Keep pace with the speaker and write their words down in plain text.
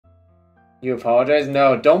You apologize?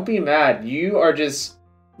 No, don't be mad.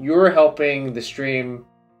 You're helping the stream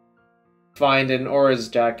find an Aura's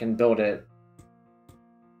deck and build it.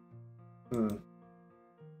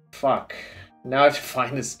 Fuck. Now I have to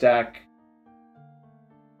find this deck.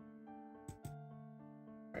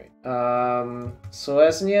 Right.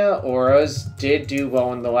 Selesnya Auras did do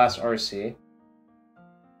well in the last RC.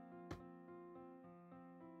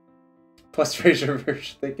 Plus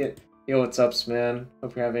Razorverge Thicket. Yo, what's up, man?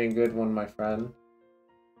 Hope you're having a good one, my friend.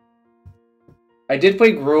 I did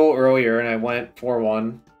play Gruul earlier and I went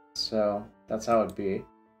 4-1, so that's how it'd be.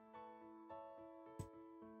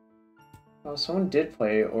 Oh, someone did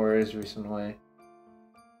play Auras recently.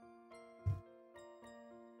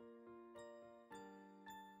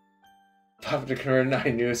 Pop to convert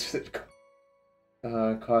 9 news for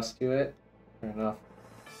the cost to it. Fair enough.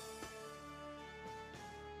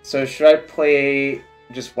 So should I play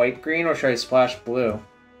just white-green or should I splash blue?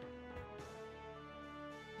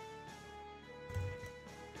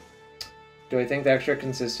 Do I think the extra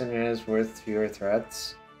consistent mana is worth fewer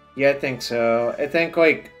threats? Yeah, I think so. I think,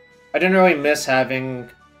 like, I didn't really miss having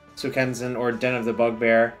Sukenzen or Den of the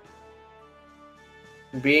Bugbear.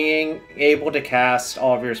 Being able to cast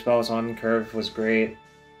all of your spells on curve was great.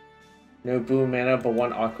 No blue mana but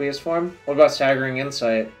 1 Aqueous form? What about Staggering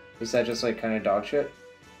Insight? Is that just, like, kind of dog shit?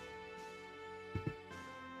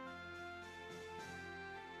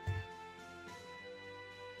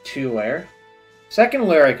 Two layer? Second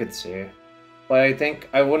layer I could see. But I think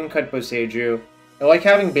I wouldn't cut Boseiju. I like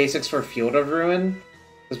having basics for Field of Ruin.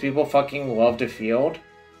 Because people fucking love to Field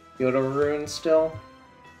of Ruin still.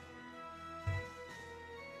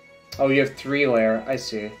 Oh, you have 3 layer. I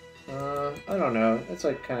see. I don't know. It's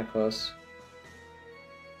like kind of close.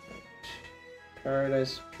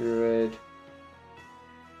 Paradise Druid.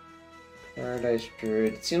 Paradise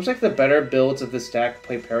Druid. It seems like the better builds of this deck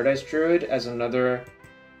play Paradise Druid as another,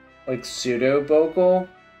 like, pseudo Bogle.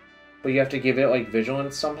 But you have to give it, like,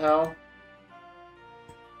 Vigilance somehow.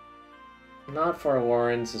 Not for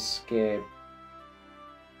Lauren's Escape.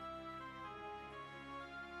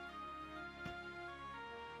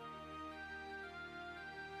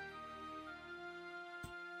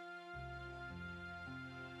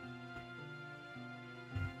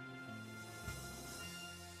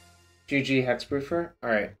 GG Hexproofer?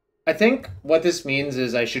 Alright. I think what this means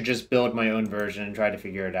is I should just build my own version and try to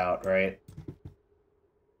figure it out, right?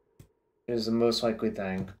 It is the most likely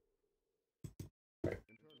thing. Right.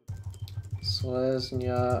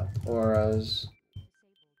 Selesnya Auras.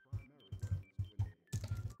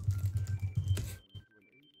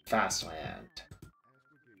 Fastland.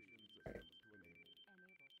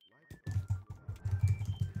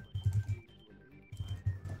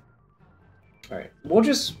 Alright, we'll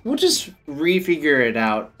just refigure it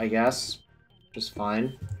out, I guess. Just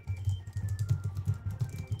fine.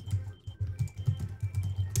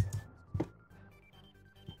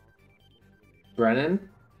 Brennan?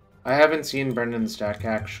 I haven't seen Brennan's deck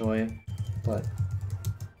actually, but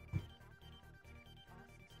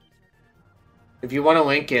if you want to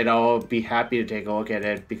link it, I'll be happy to take a look at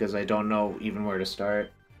it because I don't know even where to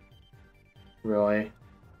start. Really.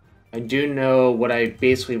 I do know what I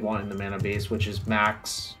basically want in the mana base, which is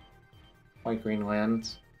max white-green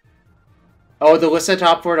lands. Oh, the list at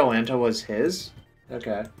top for Atlanta was his?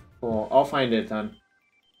 Okay, cool. I'll find it then.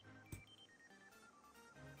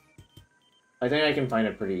 I think I can find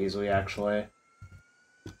it pretty easily, actually.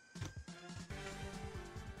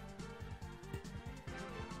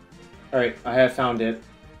 Alright, I have found it.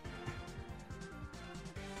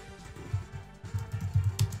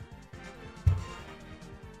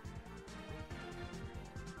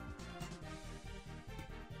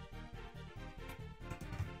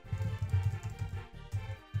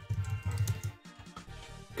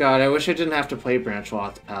 God, I wish I didn't have to play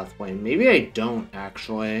Branchloft Pathway. Maybe I don't,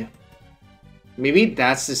 actually. Maybe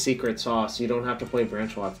that's the secret sauce. You don't have to play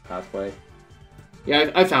Branchloft Pathway. Yeah,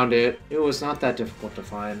 I found it. It was not that difficult to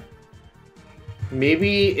find.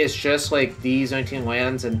 Maybe it's just like these 19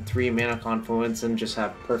 lands and 3 Mana Confluence and just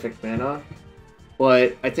have perfect mana.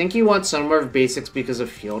 But I think you want some more basics because of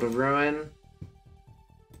Field of Ruin.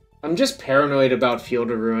 I'm just paranoid about Field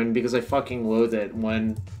of Ruin because I fucking loathe it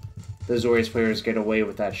when the Azorius players get away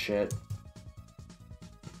with that shit.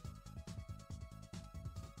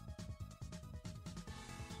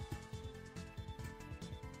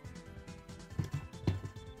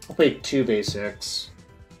 I'll play 2 basics.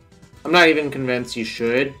 I'm not even convinced you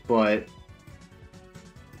should, but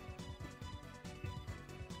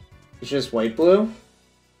it's just white-blue?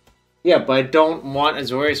 Yeah, but I don't want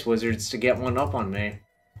Azorius Wizards to get one up on me.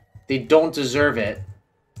 They don't deserve it.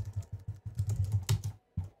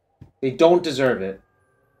 They don't deserve it.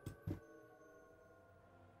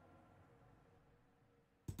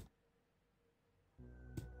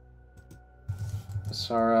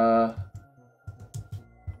 Asara.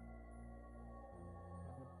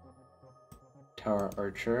 Tower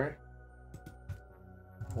Archer.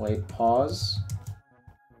 Light-Paws.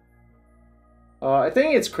 I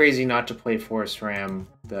think it's crazy not to play Force Ram,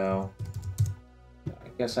 though. I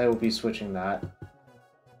guess I will be switching that.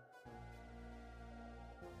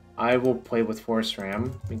 I will play with Force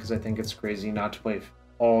Ram, because I think it's crazy not to play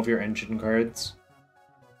all of your engine cards.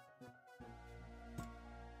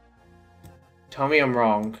 Tell me I'm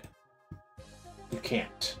wrong. You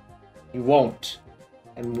can't. You won't.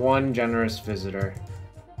 And one generous visitor.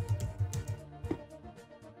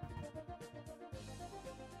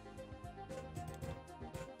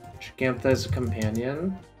 Gigantha is a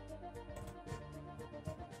companion.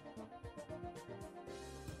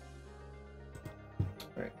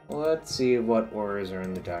 Alright, let's see what auras are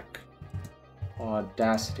in the deck.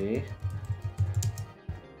 Audacity.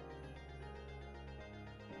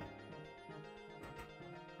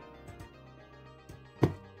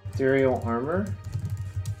 Ethereal Armor.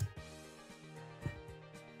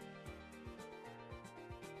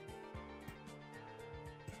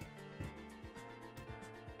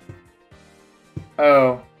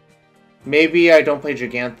 Oh. Maybe I don't play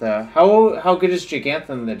Gigantha. How good is Gigantha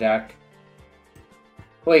in the deck?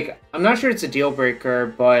 Like, I'm not sure it's a deal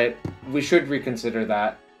breaker, but we should reconsider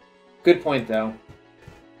that. Good point, though.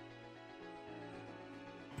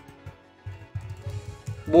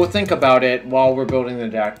 We'll think about it while we're building the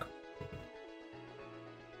deck.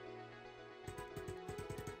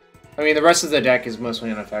 I mean, the rest of the deck is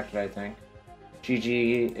mostly unaffected, I think.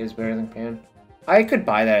 GG is better than Pan. I could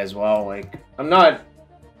buy that as well. Like, I'm not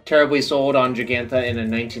terribly sold on Gigantha in a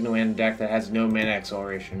 19-land deck that has no mana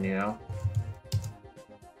acceleration, you know?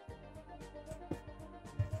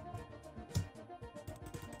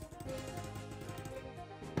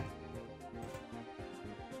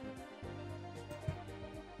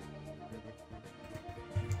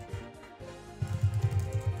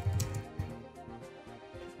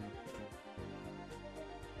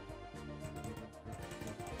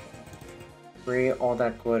 Free all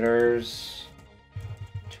that glitters.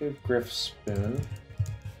 2 Griff Spoon.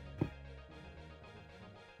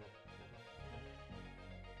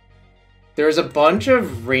 There's a bunch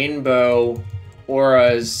of rainbow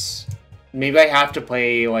auras. Maybe I have to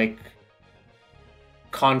play, like,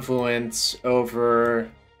 Confluence over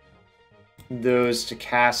those to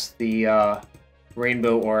cast the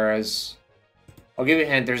rainbow auras. I'll give you a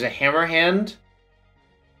hint. There's a Hammer Hand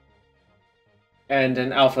and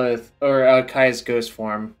an Alpha, or Kai's Ghost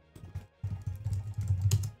form.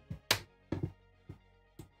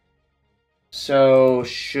 So,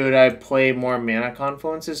 should I play more Mana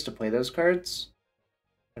Confluences to play those cards?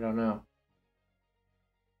 I don't know.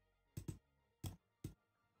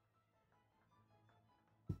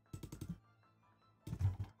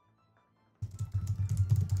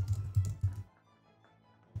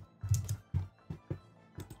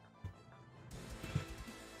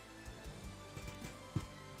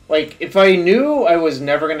 Like, if I knew I was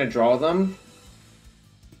never going to draw them...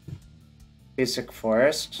 Basic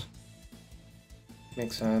Forest.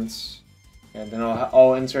 Makes sense. And then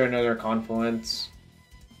I'll insert another Confluence.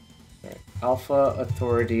 Right. Alpha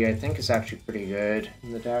Authority, I think, is actually pretty good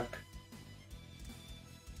in the deck.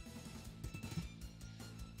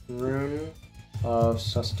 Rune of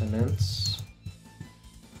Sustenance.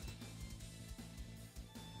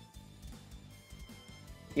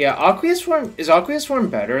 Yeah, Aqueous Form... Is Aqueous Form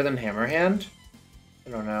better than Hammerhand? I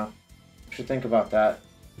don't know. Should think about that.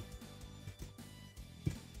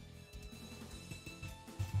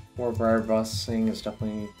 Warbriar Busing is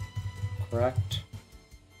definitely correct.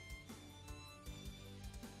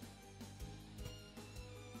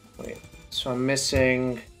 Wait, so I'm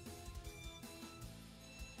missing...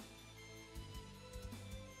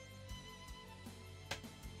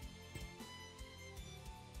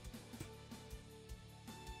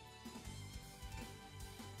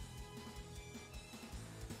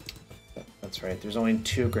 That's right, there's only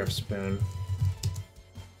 2 Griff Spoon.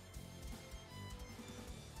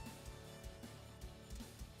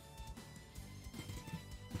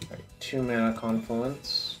 Alright, 2 Mana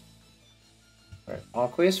Confluence. Alright,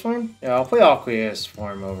 Aqueous Form? Yeah, I'll play Aqueous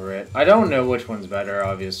Form over it. I don't know which one's better,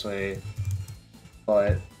 obviously,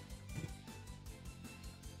 but...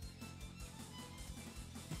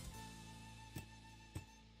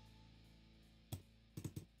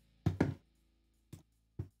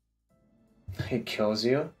 It kills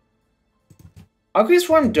you. Aqueous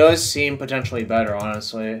Form does seem potentially better,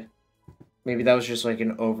 honestly. Maybe that was just like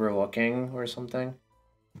an overlooking or something.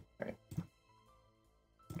 Alright.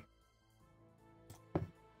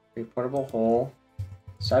 Portable hole.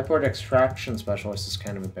 Sideboard extraction specialist is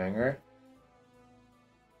kind of a banger.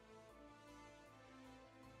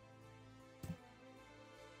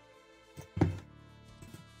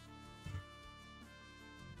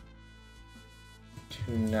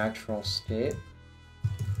 To natural state.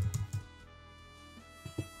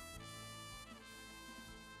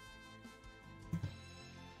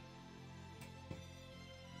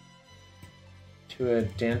 To a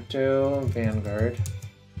Danto Vanguard. Is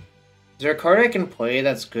there a card I can play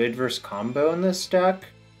that's good versus combo in this deck?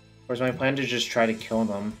 Or is my plan to just try to kill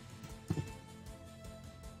them?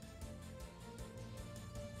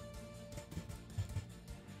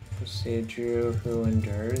 Boseiju, Who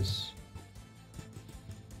Endures?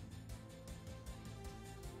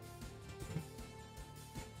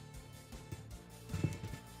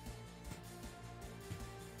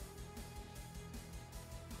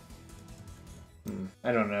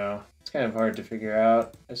 I don't know. It's kind of hard to figure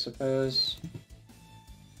out, I suppose.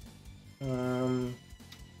 Another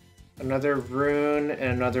rune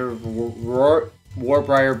and another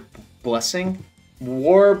Warbriar Blessing?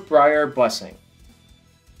 Warbriar Blessing.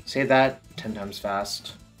 Say that 10 times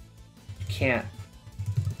fast. You can't.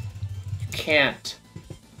 You can't.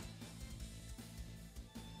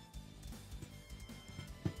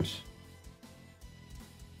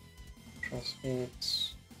 Control states.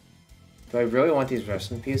 Do I really want these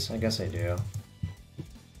rest in peace? I guess I do.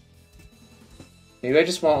 Maybe I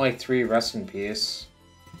just want like 3 rest in peace.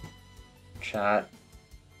 Chat.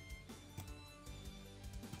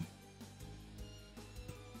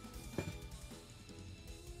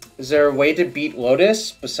 Is there a way to beat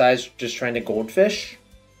Lotus besides just trying to goldfish?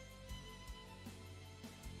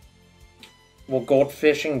 Will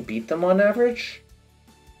goldfishing beat them on average?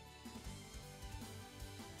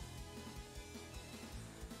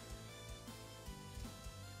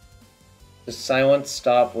 Does silence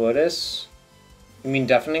stop Lotus? You mean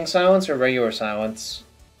deafening silence or regular silence?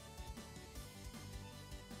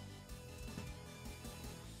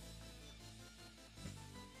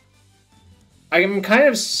 I'm kind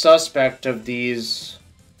of suspect of these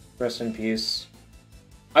rest in peace.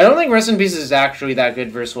 I don't think rest in peace is actually that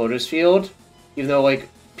good versus Lotus Field, even though like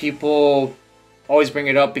people always bring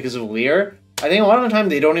it up because of Leer. I think a lot of the time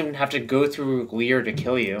they don't even have to go through Leer to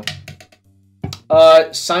kill you.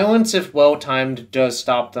 Silence, if well-timed, does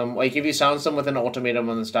stop them. Like, if you silence them with an ultimatum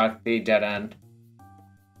on the stack, they dead end.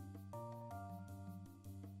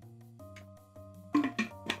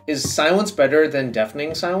 Is silence better than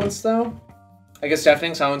deafening silence, though? I guess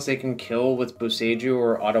deafening silence they can kill with Boseiju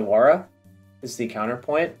or Otawara is the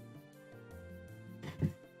counterpoint.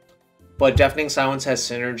 But deafening silence has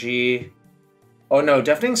synergy. Oh no,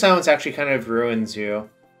 deafening silence actually kind of ruins you.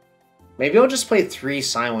 Maybe I'll just play 3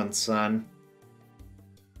 silence, then.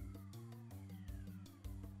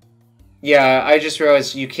 Yeah, I just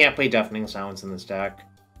realized you can't play Deafening Silence in this deck.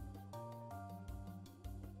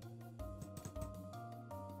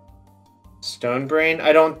 Stonebrain?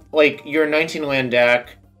 I don't... Like, your 19-land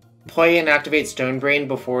deck, play and activate Stonebrain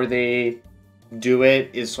before they do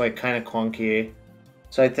it is, like, kind of clunky.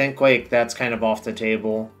 So I think, like, that's kind of off the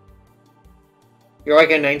table. You're,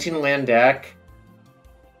 like, a 19-land deck,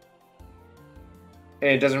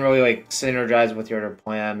 and it doesn't really, like, synergize with your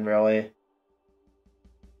plan, really.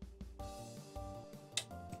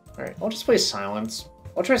 Alright, I'll just play Silence.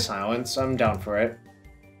 I'll try Silence. I'm down for it.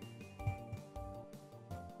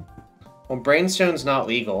 Well, Brainstone's not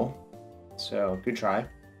legal, so good try.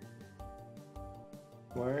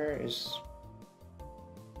 Where is...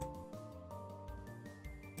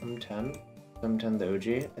 M10? M10 the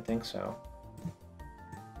OG? I think so.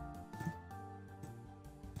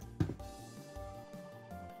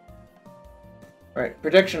 Alright,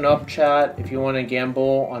 prediction up, chat, if you want to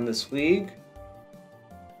gamble on this league.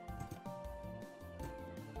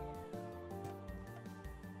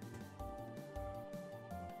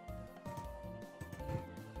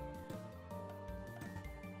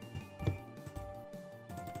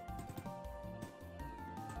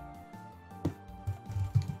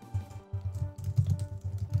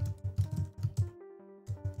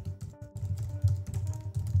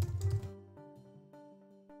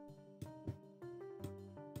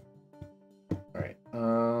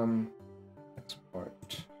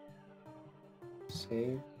 Export.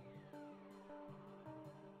 Save.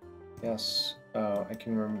 Yes. Oh, I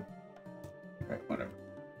can remove. Alright, whatever.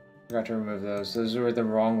 Forgot to remove those. Those were the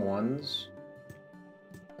wrong ones.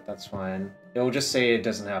 But that's fine. It will just say it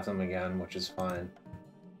doesn't have them again, which is fine.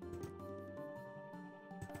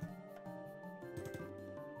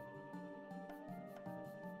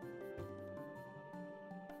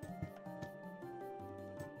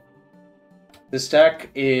 This deck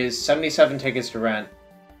is 77 tickets to rent.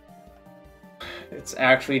 It's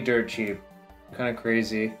actually dirt cheap. Kind of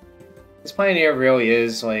crazy. This Pioneer really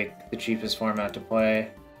is, like, the cheapest format to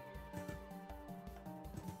play.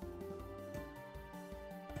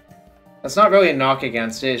 That's not really a knock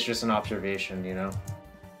against it, it's just an observation, you know?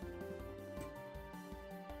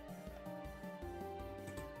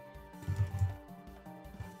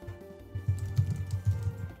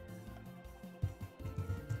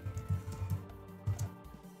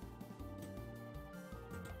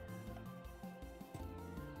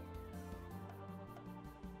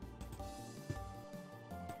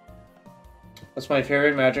 What's my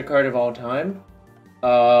favorite Magic card of all time?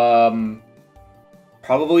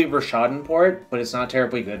 Probably Brushland Port, but it's not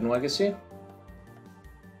terribly good in Legacy.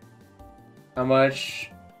 How much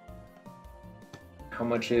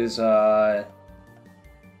is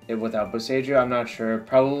it without Boseiju? I'm not sure.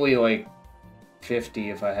 Probably like 50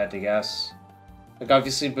 if I had to guess. Like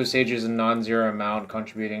obviously Boseiju is a non-zero amount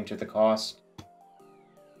contributing to the cost.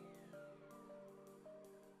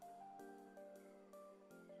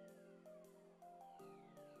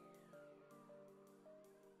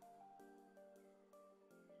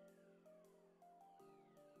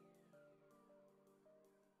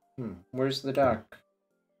 Where's the deck?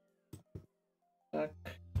 I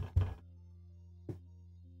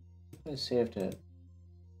saved it.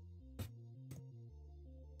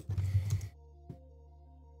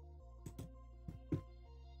 I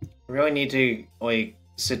really need to, like,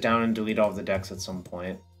 sit down and delete all of the decks at some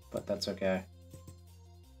point, but that's okay.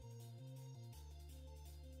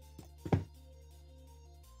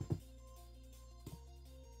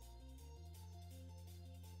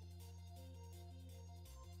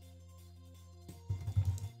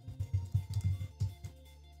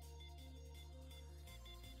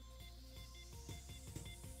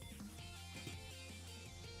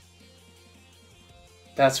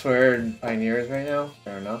 That's where Pioneer is right now?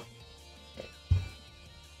 Fair enough.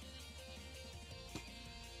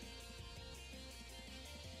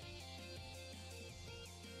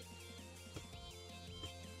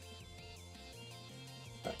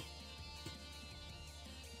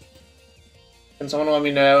 Can someone let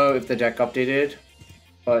me know if the deck updated?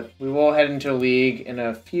 But we will head into League in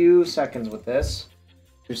a few seconds with this.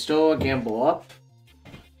 There's still a gamble up.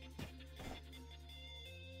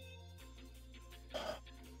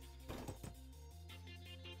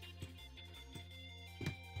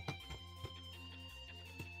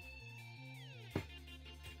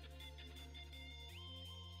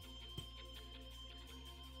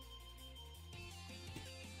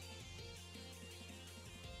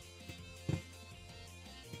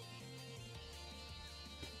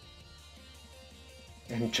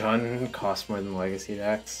 And Jund costs more than Legacy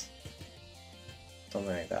decks.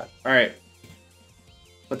 Something like that. Alright.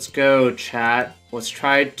 Let's go, chat. Let's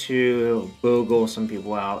try to bogle some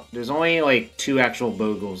people out. There's only like 2 actual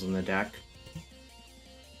Bogles in the deck.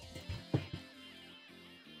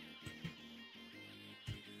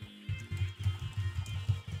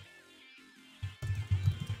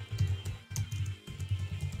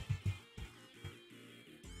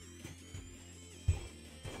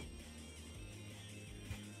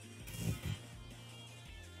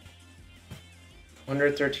 Under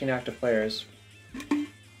 13 active players.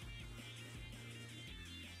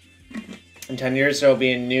 In 10 years, there will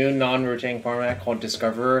be a new non-rotating format called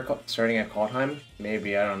Discoverer starting at Kaldheim.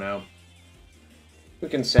 Maybe, I don't know. Who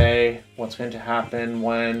can say what's going to happen,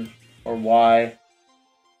 when, or why,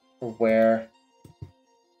 or where?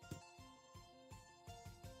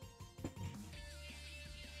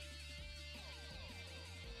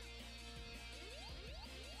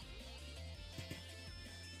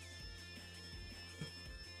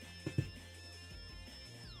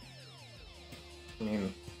 I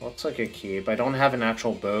mean, looks like a keep. I don't have an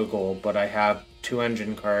actual Bogle, but I have 2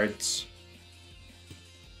 engine cards.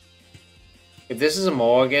 If this is a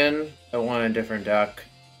mulligan, I want a different deck.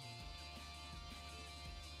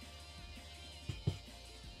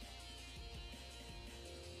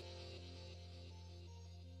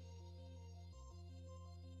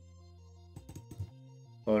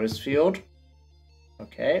 Lotus Field.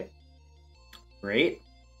 Okay. Great.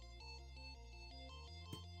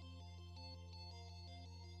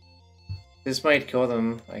 This might kill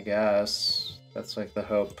them, I guess. That's like the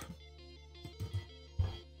hope.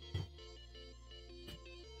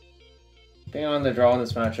 Being on the draw in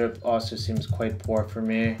this matchup also seems quite poor for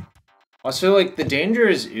me. Also, like, the danger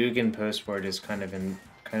is Ugin postboard is kind of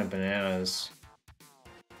bananas.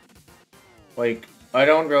 Like, I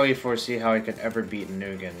don't really foresee how I could ever beat an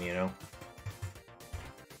Ugin, you know?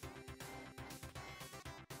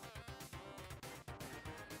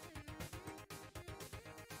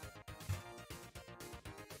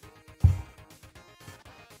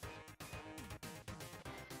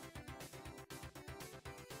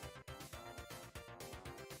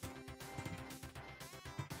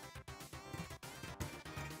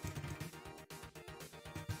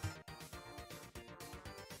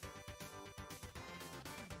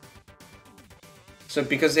 So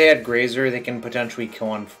because they had Grazer, they can potentially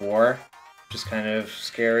kill on 4. Which is kind of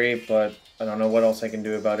scary, but I don't know what else I can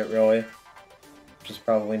do about it, really. Which is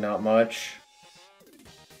probably not much.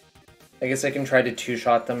 I guess I can try to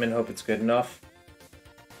 2-shot them and hope it's good enough.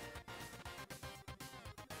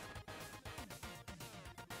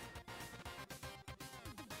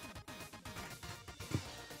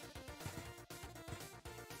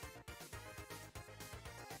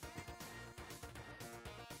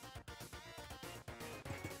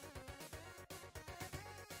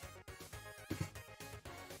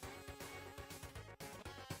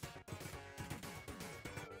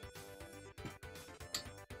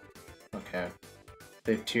 Okay.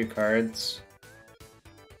 They have 2 cards.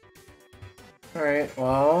 Alright,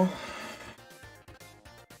 well...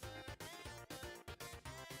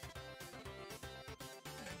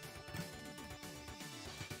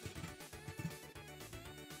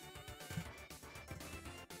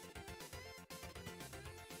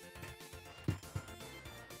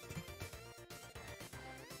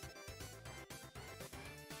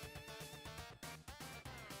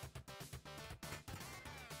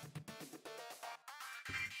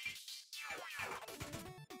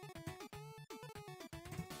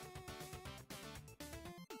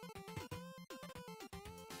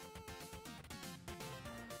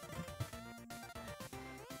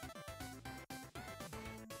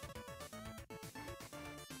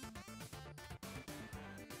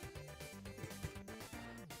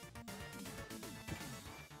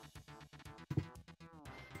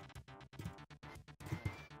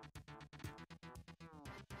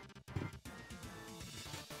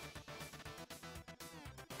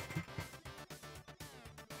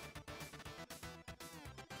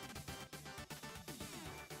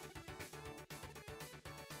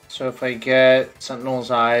 So if I get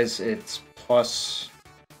Sentinel's Eyes, it's +3.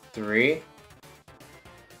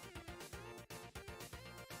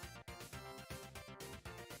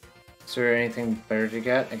 Is there anything better to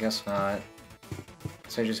get? I guess not.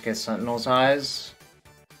 So I just get Sentinel's Eyes.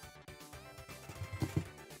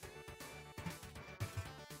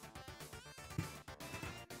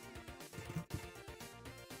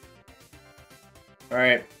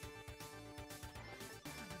 Alright.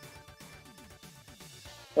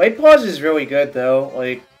 Light-Paws is really good, though.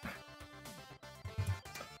 Like,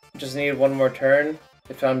 just need one more turn.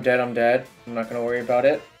 If I'm dead, I'm dead. I'm not gonna worry about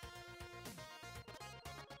it.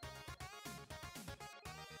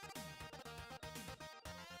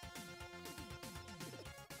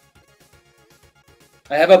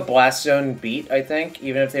 I have a Blast Zone beat, I think.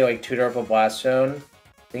 Even if they, like, tutor up a Blast Zone,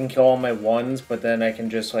 they can kill all my 1s, but then I can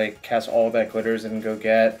just, like, cast all that glitters and go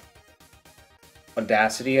get...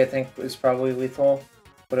 Audacity, I think, is probably lethal.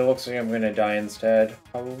 But it looks like I'm gonna die instead,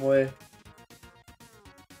 probably.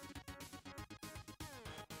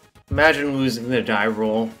 Imagine losing the die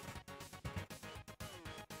roll.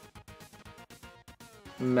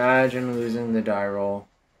 Imagine losing the die roll.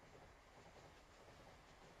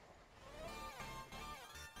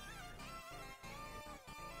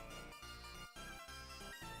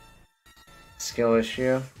 Skill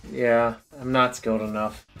issue? Yeah, I'm not skilled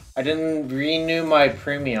enough. I didn't renew my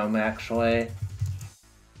premium, actually.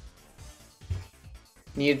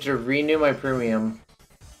 Need to renew my premium.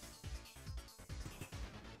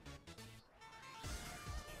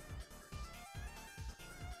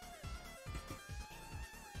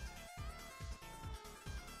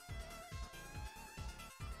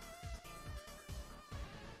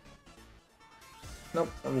 Nope,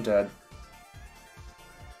 I'm dead.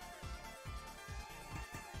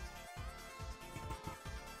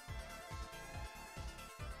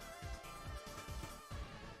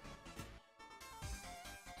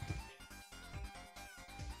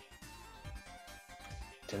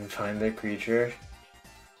 Didn't find the creature.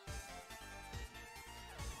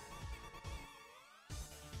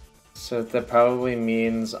 So that probably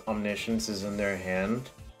means Omniscience is in their hand.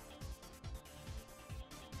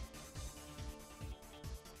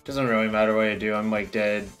 Doesn't really matter what I do, I'm like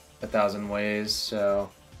dead 1,000 ways, so...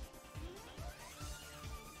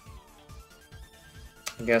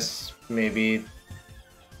 I guess maybe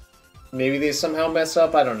they somehow mess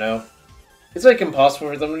up, I don't know. It's like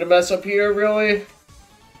impossible for them to mess up here, really.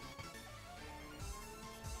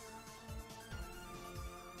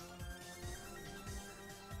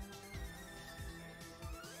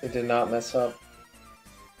 They did not mess up.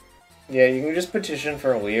 Yeah, you can just petition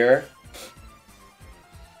for a Leer.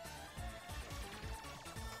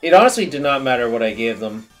 It honestly did not matter what I gave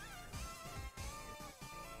them.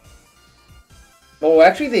 Well,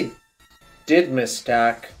 actually they did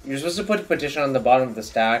misstack. You're supposed to put petition on the bottom of the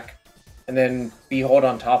stack, and then behold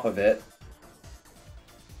on top of it.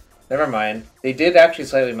 Never mind. They did actually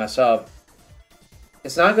slightly mess up.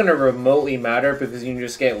 It's not going to remotely matter because you can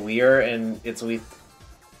just get Leer and it's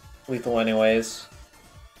lethal anyways.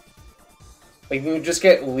 Like, you can just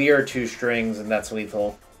get Leer 2 strings and that's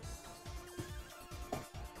lethal.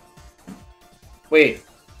 Wait.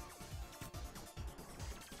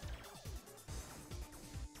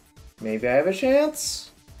 Maybe I have a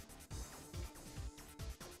chance?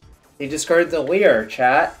 He discarded the Leer,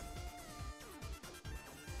 chat.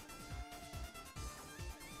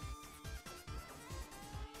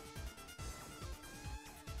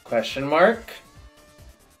 Question mark?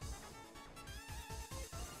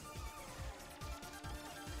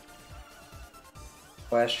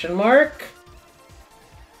 Question mark?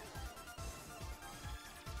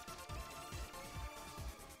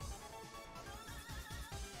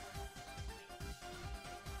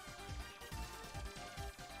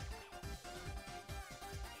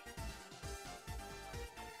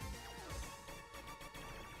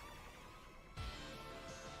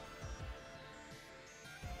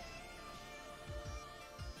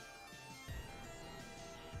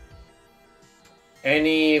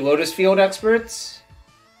 Any Lotus Field experts?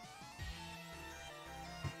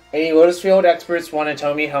 Any Lotus Field experts want to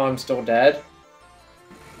tell me how I'm still dead?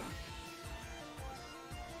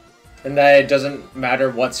 And that it doesn't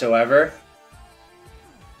matter whatsoever?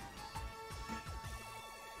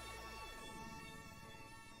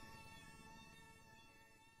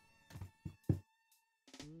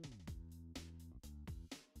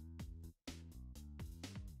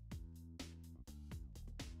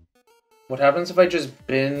 What happens if I just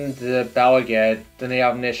bin the Balagad, then they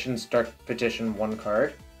Omniscience Dark Petition 1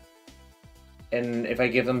 card? And if I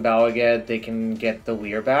give them Balagad, they can get the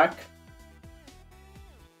Leer back?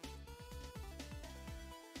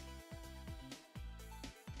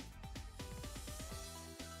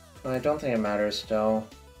 I don't think it matters still.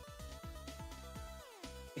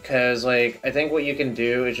 Because, like, I think what you can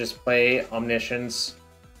do is just play Omniscience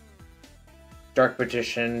Dark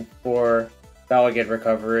Petition for Balagad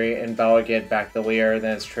recovery and Balagad back the Leer,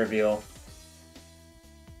 then it's trivial.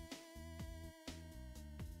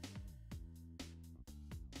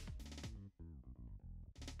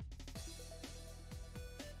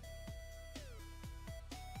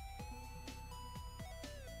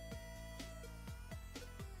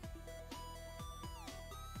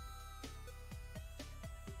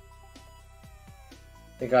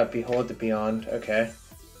 They got Behold the Beyond, okay.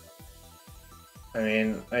 I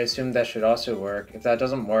mean, I assume that should also work. If that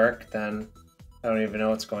doesn't work, then I don't even know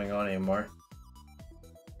what's going on anymore.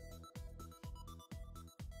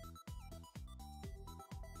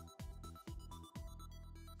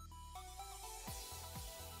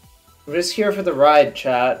 I'm just here for the ride,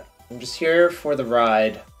 chat. I'm just here for the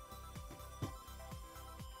ride.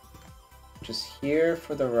 Just here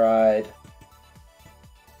for the ride.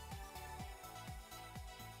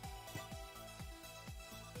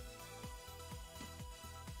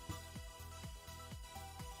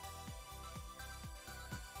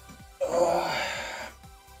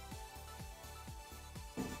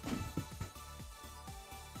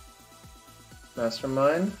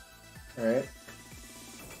 Mastermind. Alright.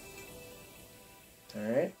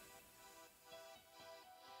 Alright.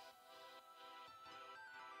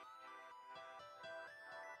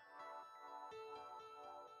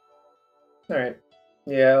 Alright.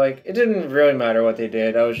 Yeah, like, it didn't really matter what they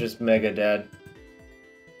did. I was just mega dead.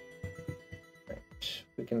 Right.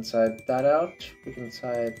 We can side that out. We can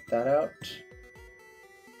side that out.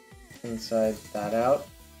 We can side that out.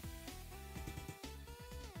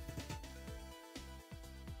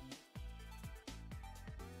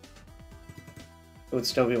 It would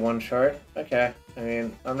still be one short? Okay. I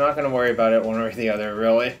mean, I'm not going to worry about it one way or the other,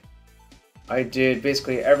 really. I did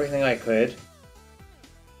basically everything I could.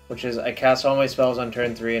 Which is, I cast all my spells on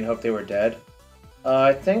turn 3 and hope they were dead.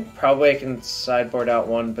 I think probably I can sideboard out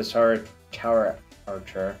one Bizarre Tower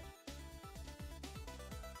Archer.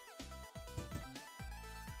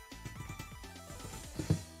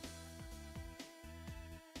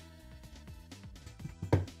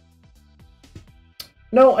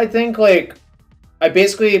 No, I think, like, I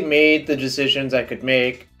basically made the decisions I could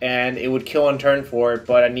make, and it would kill on turn 4,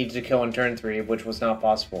 but I needed to kill on turn 3, which was not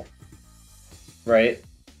possible. Right?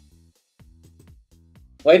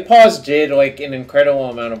 Light-Paws did, like, an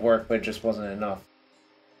incredible amount of work, but it just wasn't enough.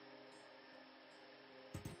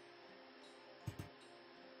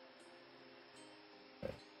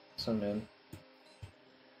 So I'm in.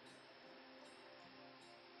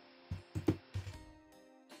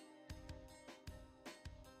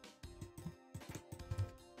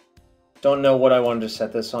 Don't know what I wanted to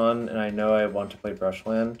set this on, and I know I want to play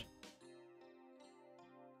Brushland.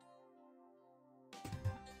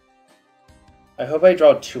 I hope I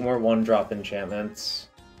draw 2 more 1-drop enchantments.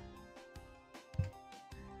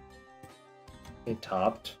 They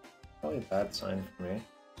topped. Probably a bad sign for me.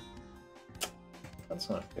 That's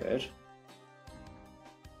not good.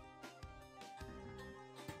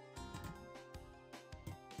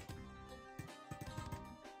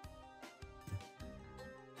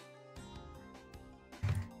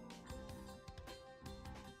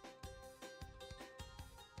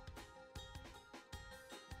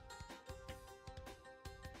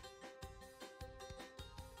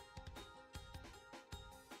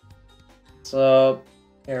 What's up,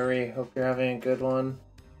 Harry? Hope you're having a good one.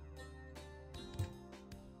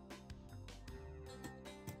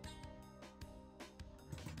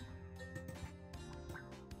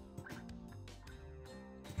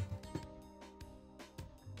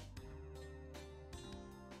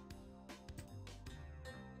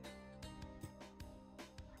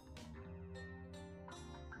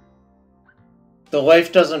 The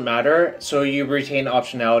life doesn't matter, so you retain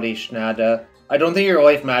optionality, Shenada. I don't think your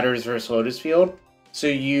life matters versus Lotus Field, so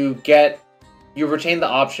you retain the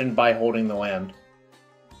option by holding the land.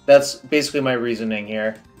 That's basically my reasoning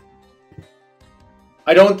here.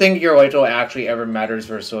 I don't think your life total actually ever matters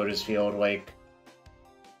versus Lotus Field, like,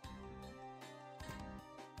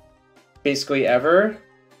 basically ever.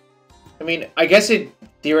 I mean, I guess it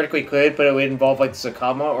theoretically could, but it would involve like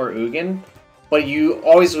Sakama or Ugin. But you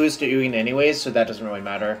always lose to Ugin anyways, so that doesn't really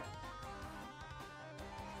matter.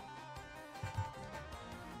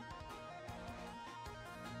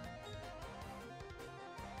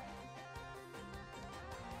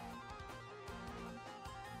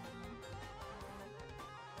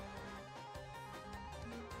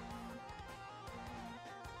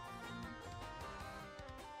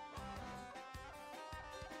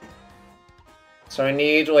 So I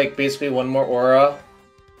need, like, basically one more aura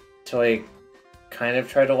to, like, kind of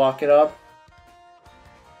try to lock it up.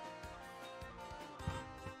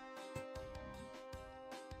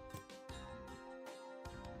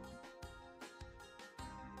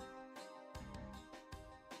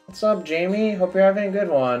 What's up, Jamie? Hope you're having a good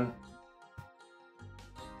one.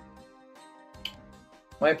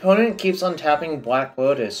 My opponent keeps untapping Black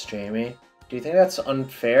Lotus, Jamie. Do you think that's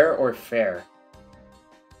unfair or fair?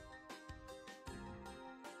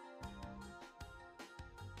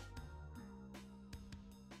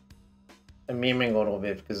 I'm memeing a little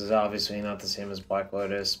bit because it's obviously not the same as Black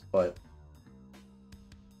Lotus, but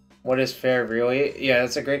what is fair, really? Yeah,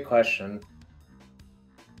 that's a great question.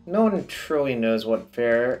 No one truly knows what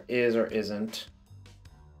fair is or isn't.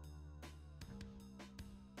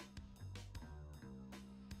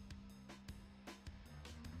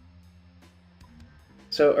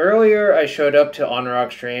 So earlier I showed up to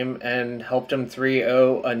Honorok stream and helped him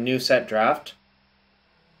 3-0 a new set draft.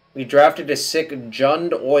 We drafted a sick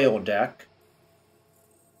Jund Oil deck.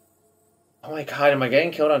 Oh my god, am I getting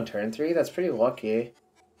killed on turn 3? That's pretty lucky.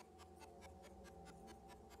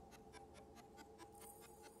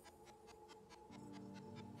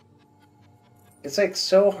 It's like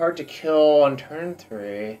so hard to kill on turn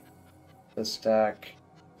 3. This deck.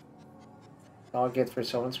 I'll get for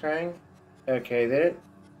someone's crying. Okay,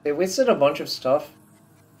 they wasted a bunch of stuff.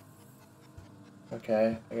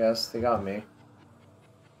 Okay, I guess they got me.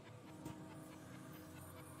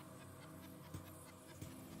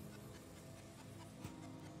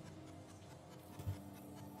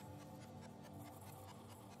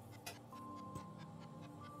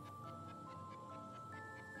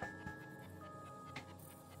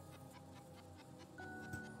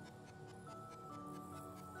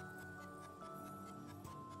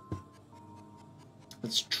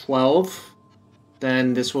 It's 12.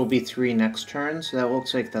 Then this will be 3 next turn, so that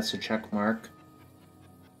looks like that's a check mark.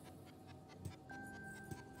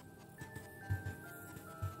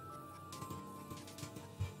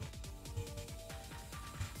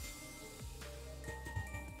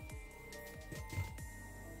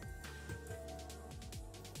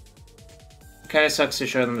 Kinda sucks to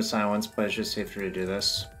show them the silence, but it's just safer to do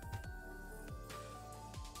this.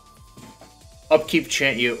 Upkeep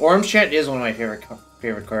Chant You. Orm's Chant is one of my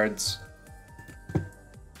favorite cards.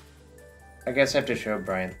 I guess I have to show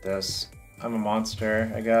Bryant this. I'm a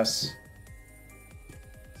monster, I guess.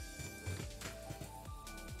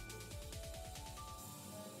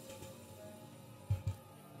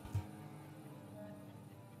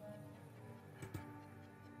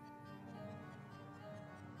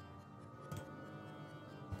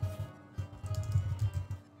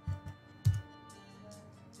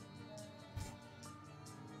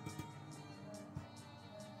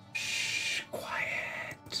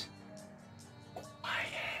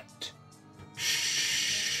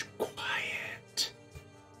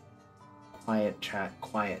 chat.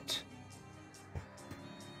 Quiet.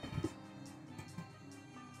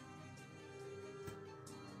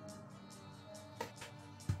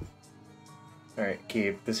 Alright,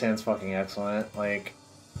 keep. This hand's fucking excellent. Like...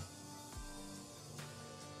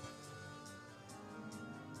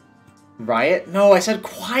 Riot? No, I said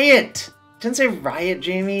quiet! Didn't say riot,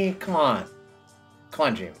 Jamie. Come on. Come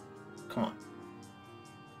on, Jamie. Come on.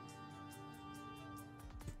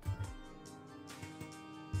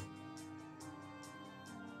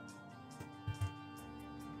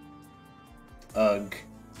 Ugh.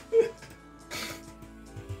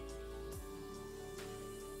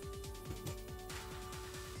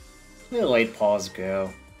 Let Light-Paws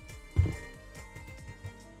go.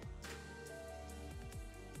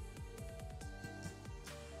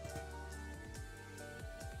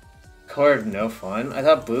 Color of no fun? I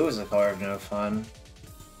thought blue was the color of no fun.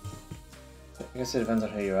 I guess it depends on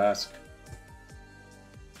who you ask.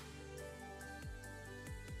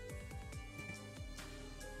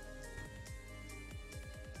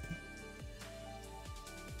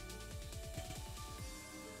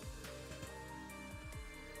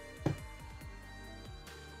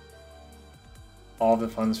 All the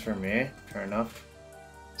fun's for me. Fair enough.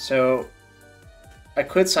 So, I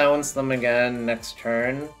could silence them again next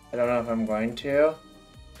turn. I don't know if I'm going to.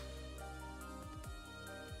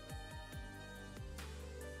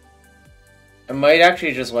 I might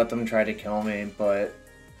actually just let them try to kill me, but...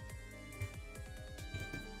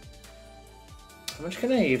 How much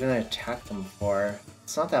can I even attack them for?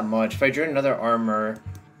 It's not that much. If I drew another armor,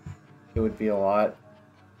 it would be a lot.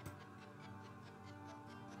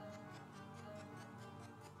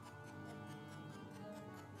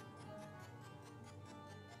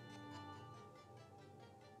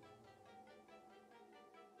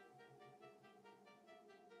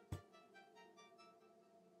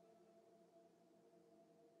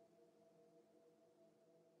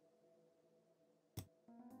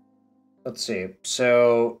 Let's see.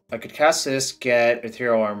 So I could cast this, get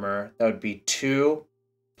Ethereal Armor. That would be 2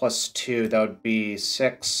 plus 2. That would be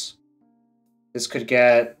 6. This could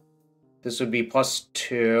get... This would be plus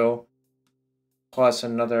 2. Plus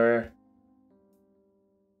another...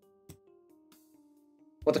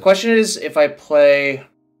 Well, the question is if I play...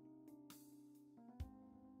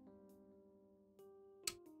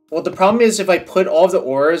 Well, the problem is if I put all of the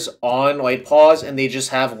auras on Light-Paws and they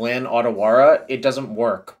just have land Otawara, it doesn't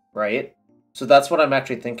work, right? So that's what I'm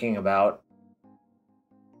actually thinking about.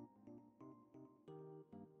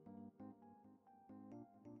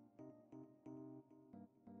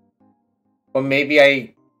 But maybe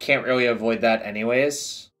I can't really avoid that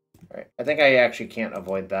anyways. Right. I think I actually can't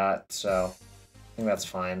avoid that, so I think that's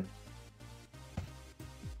fine.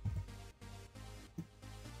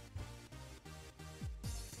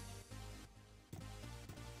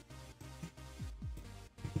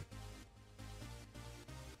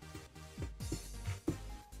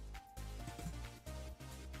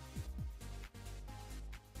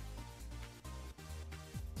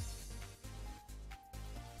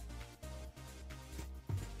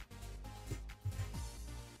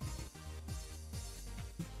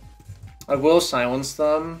 I will silence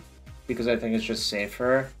them, because I think it's just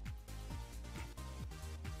safer.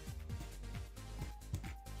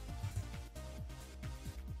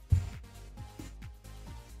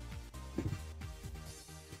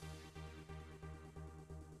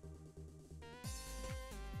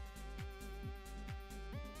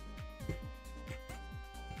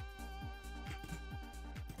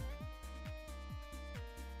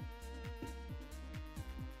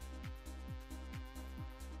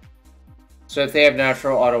 So if they have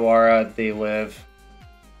natural Otawara, they live.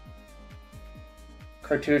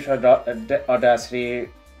 Cartouche Audacity.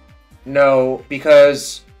 No,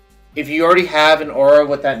 because if you already have an aura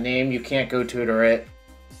with that name, you can't go tutor it.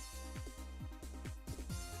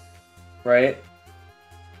 Right?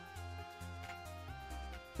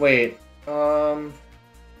 Wait.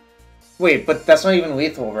 Wait, but that's not even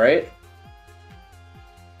lethal, right?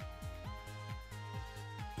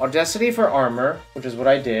 Audacity for armor, which is what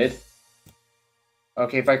I did.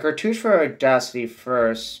 Okay, if I cartouche for Audacity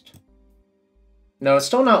first... No, it's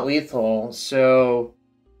still not lethal, so...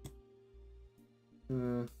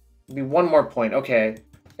 Maybe one more point. Okay.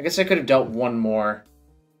 I guess I could have dealt one more.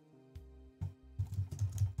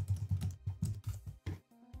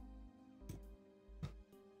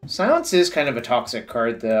 Silence is kind of a toxic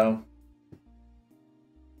card, though.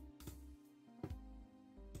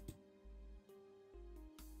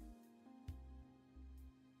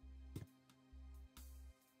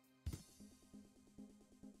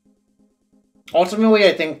 Ultimately,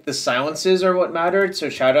 I think the silences are what mattered, so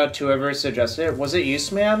shout out to whoever suggested it. Was it Use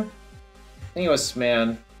Man? I think it was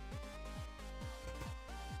Sman.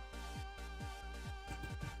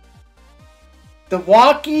 The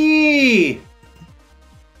Walkie!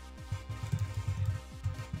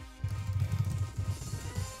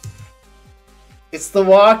 It's the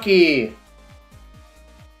Walkie!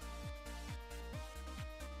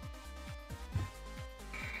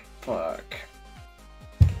 Fuck.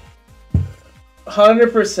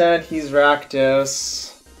 100% he's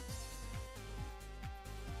Rakdos.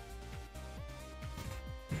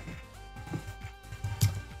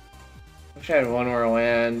 Wish I had one more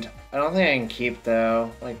land. I don't think I can keep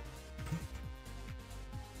though. Like,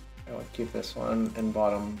 I would keep this one and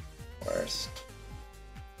bottom first.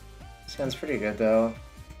 Sounds pretty good though.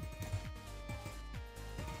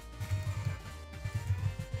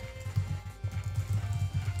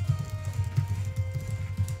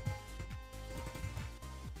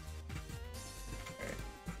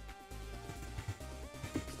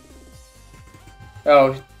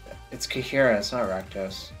 Oh, it's Kahira, it's not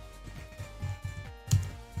Rakdos.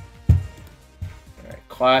 Alright,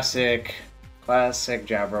 classic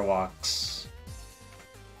Jabberwocks.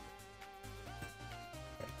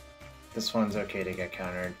 This one's okay to get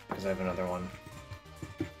countered, because I have another one.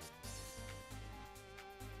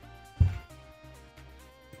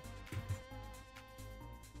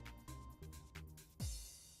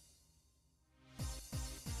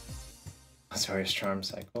 Azorius Charm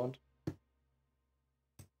cycled.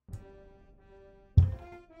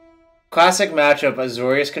 Classic matchup,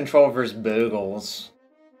 Azorius control versus Bogles.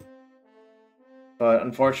 But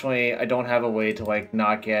unfortunately, I don't have a way to, like,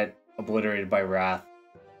 not get obliterated by Wrath.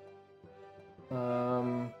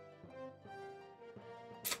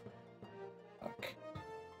 Fuck.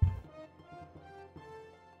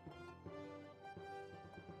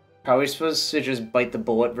 Probably supposed to just bite the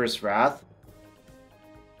bullet versus Wrath.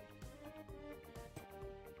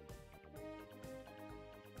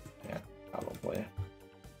 Yeah, probably.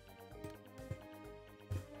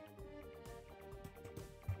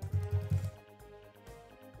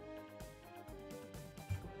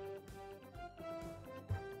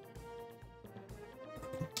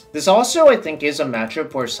 This also, I think, is a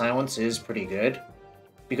matchup where silence is pretty good.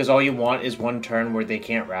 Because all you want is one turn where they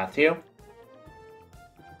can't Wrath you.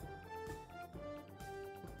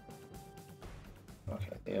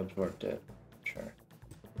 Okay, they absorbed it. Sure.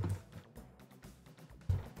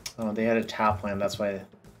 Oh, they had a tap land, that's why...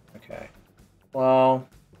 Okay. Well...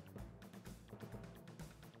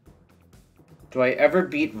 Do I ever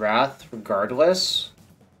beat Wrath regardless?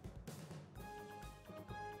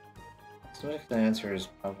 So the answer is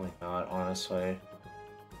probably not, honestly.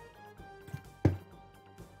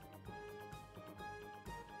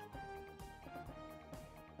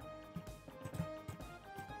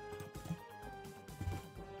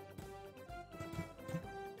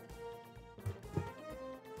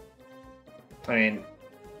 I mean,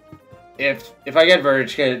 if I get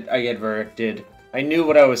Verged, I get Verged. I knew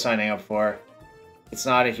what I was signing up for. It's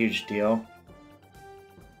not a huge deal.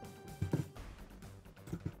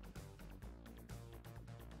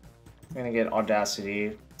 I'm gonna get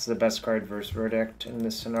Audacity. It's the best card versus Verdict in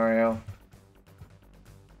this scenario.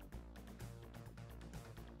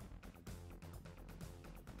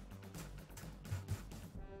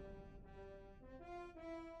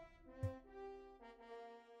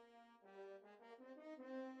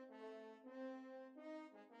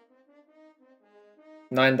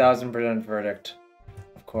 $9,000% Verdict.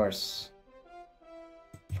 Of course.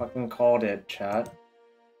 Fucking called it, chat.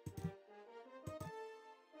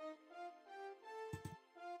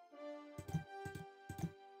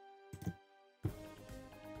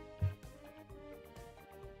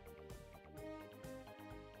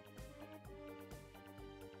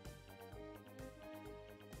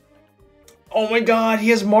 Oh my god, he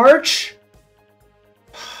has March?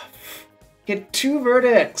 He had 2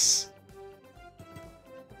 verdicts.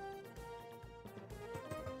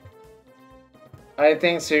 I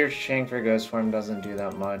think searching for Ghost Form doesn't do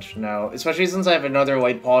that much, no. Especially since I have another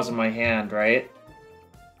Light-Paws in my hand, right?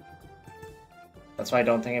 That's why I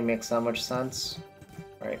don't think it makes that much sense.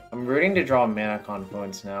 Right, I'm rooting to draw Mana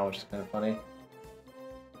Confluence now, which is kind of funny.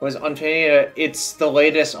 It was Untamed, it's the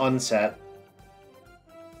latest unset.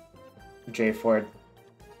 J Ford.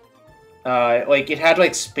 Like, it had,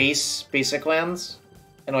 like, space basic lands,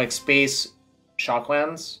 and, like, space shock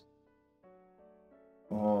lands.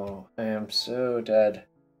 Oh, I am so dead.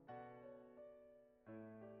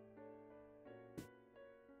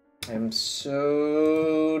 I am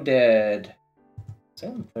so dead. Is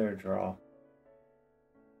that on player draw?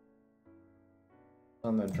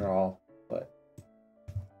 On the draw, but...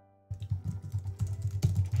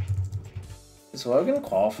 Is Logan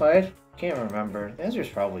qualified? Can't remember. The answer is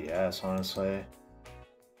probably yes, honestly.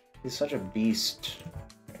 He's such a beast.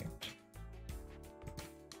 Right.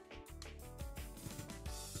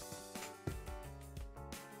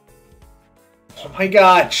 Oh my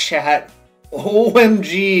god, chat.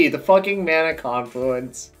 OMG, the fucking Mana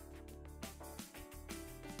Confluence.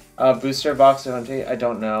 Booster box of MT? I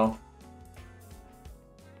don't know.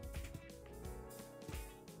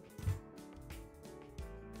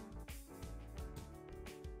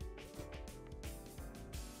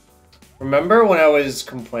 Remember when I was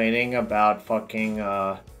complaining about fucking,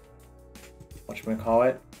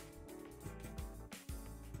 whatchamacallit?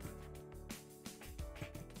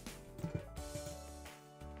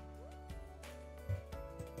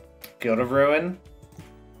 Guild of Ruin?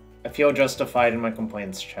 I feel justified in my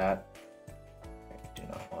complaints, chat. I do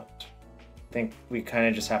not want. I think we kind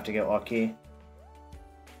of just have to get lucky.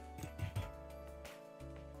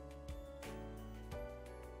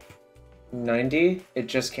 $90? It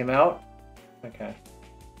just came out? Okay.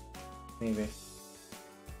 Maybe.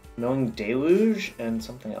 Milling Deluge and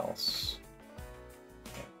something else.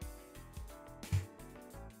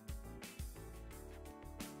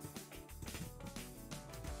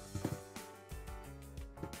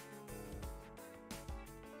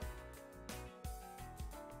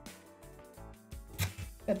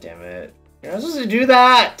 God damn it. You're not supposed to do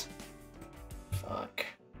that! Fuck.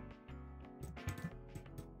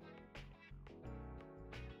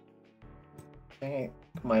 I think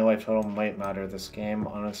my life total might matter this game,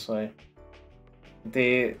 honestly.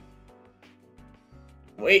 Wait.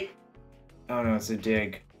 Oh no, it's a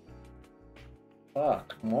dig.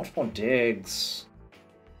 Fuck. Multiple digs.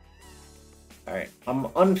 Alright. I'm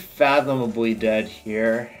unfathomably dead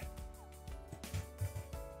here.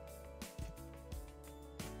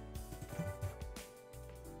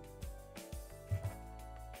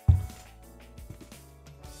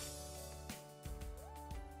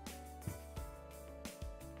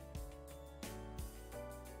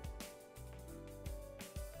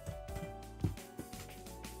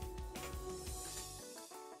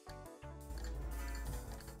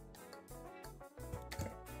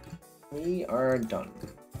 We are done.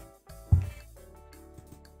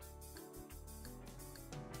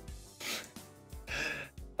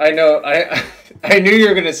 I know, I knew you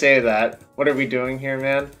were gonna say that. What are we doing here,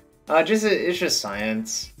 man? It's just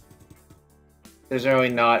science. There's really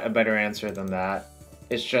not a better answer than that.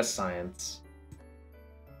 It's just science.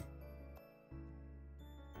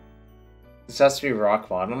 This has to be rock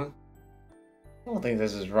bottom? I don't think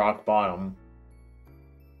this is rock bottom.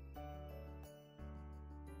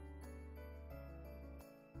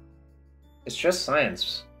 It's just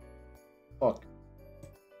science. Look.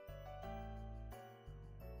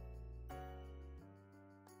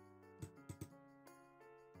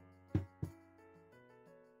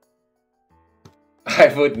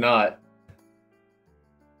 I would not.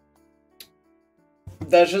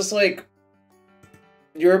 That's just like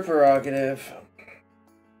your prerogative.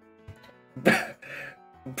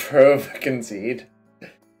 Probe concede.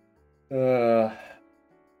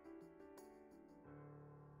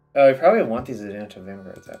 Oh, I probably want these advantage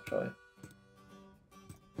vanguards, actually.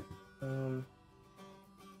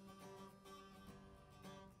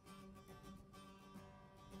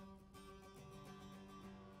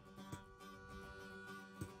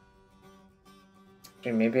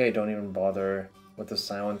 Okay, maybe I don't even bother with the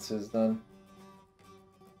silences then.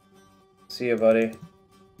 See ya, buddy.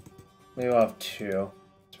 Maybe I'll have 2.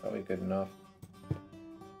 It's probably good enough.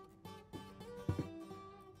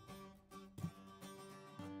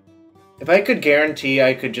 If I could guarantee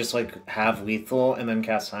I could just, like, have lethal and then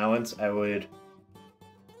cast silence, I would.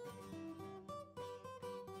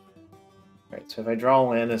 Alright, so if I draw a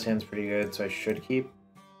land, this hand's pretty good, so I should keep.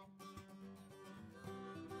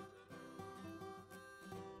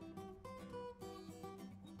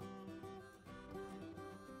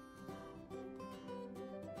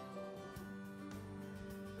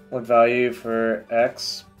 What value for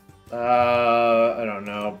X? I don't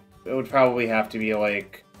know. It would probably have to be,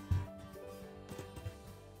 like...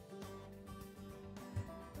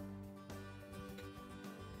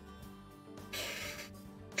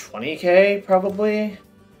 $20K, probably?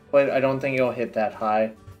 But I don't think it'll hit that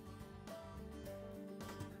high.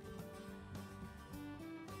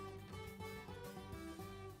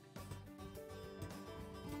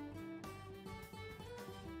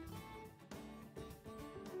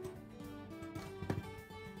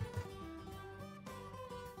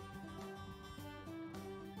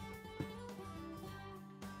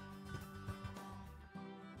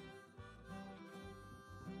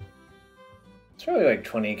 It's probably like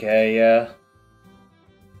 20K, yeah.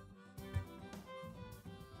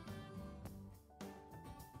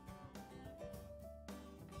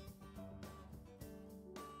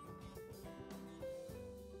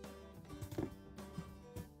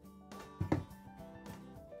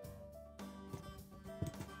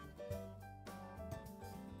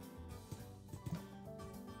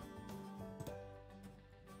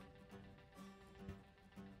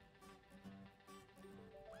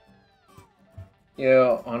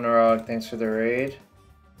 Yo, Honorog, thanks for the raid.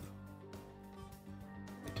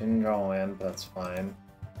 Didn't draw land, but that's fine.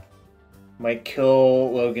 Might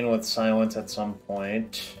kill Logan with silence at some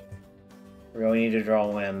point. Really need to draw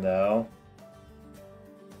land though.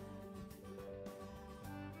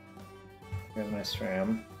 Here's my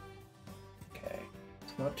Sram. Okay,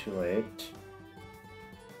 it's not too late.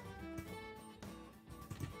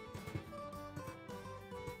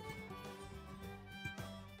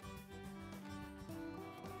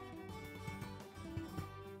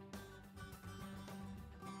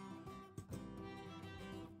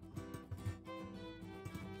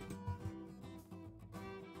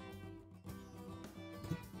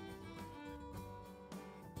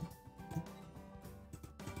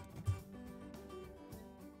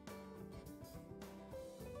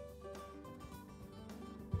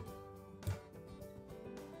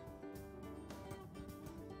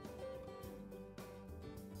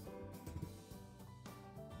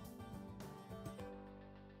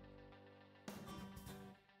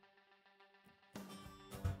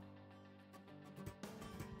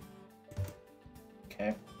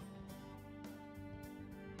 Okay.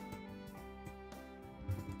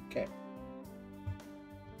 Okay.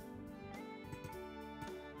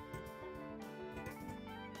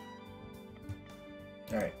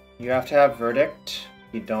 Alright. You have to have Verdict.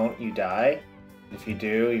 If you don't, you die. If you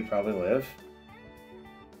do, you probably live.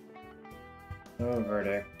 No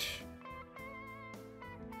Verdict.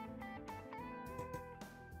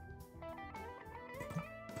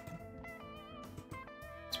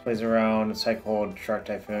 Plays around Cycled Shark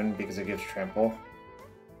Typhoon because it gives trample.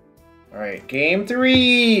 Alright, game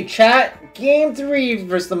 3! Chat! Game 3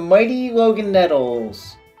 versus the mighty Logan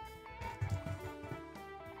Nettles.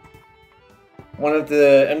 One of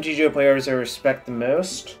the MTGO players I respect the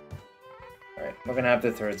most. Alright, we're gonna have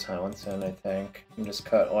the third silence in, I think. And just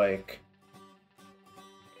cut, like...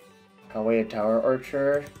 Away a Tower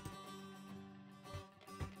Archer.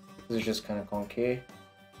 This is just kind of clunky.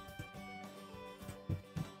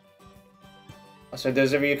 So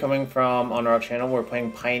those of you coming from on our channel, we're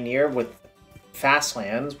playing Pioneer with fast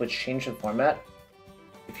lands, which changed the format.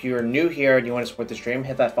 If you're new here and you want to support the stream,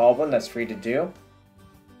 hit that follow button. That's free to do.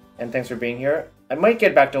 And thanks for being here. I might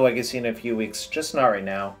get back to Legacy in a few weeks, just not right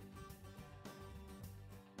now.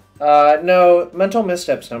 No, Mental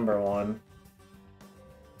Misstep's #1.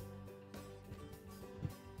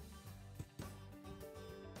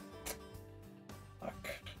 Fuck.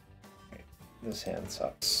 This hand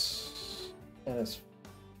sucks. And it's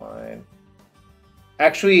fine.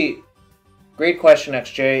 Actually, great question,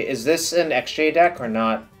 XJ. Is this an XJ deck or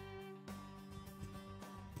not?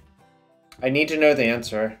 I need to know the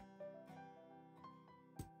answer.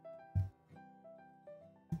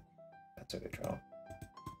 That's a good draw.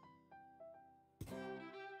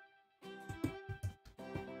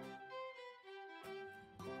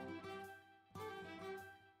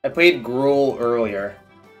 I played Gruul earlier.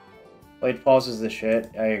 Light-Paws is the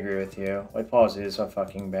shit. I agree with you. Light-Paws is a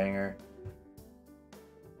fucking banger.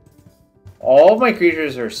 All of my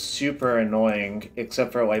creatures are super annoying,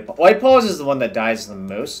 except for Light-Paws. Light-Paws is the one that dies the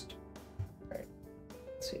most. Alright.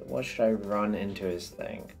 Let's see. What should I run into his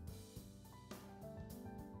thing?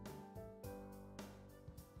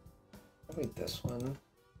 Probably this one.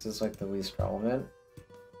 This is like the least relevant.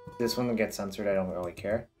 This one that gets censored, I don't really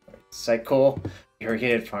care. Right. Cycle.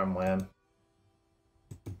 Irrigated farmland.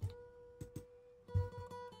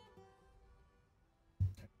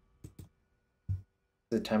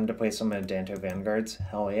 Is it time to play some Adanto Vanguards?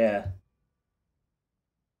 Hell yeah.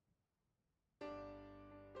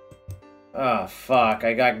 Oh, fuck.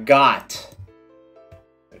 I got.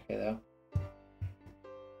 Okay, though.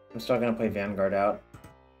 I'm still gonna play Vanguard out.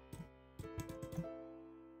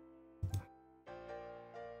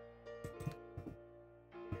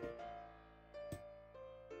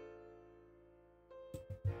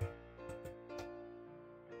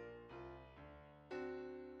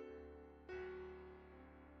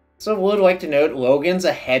 So would like to note, Logan's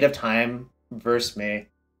ahead of time versus me.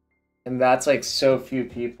 And that's like so few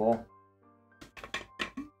people.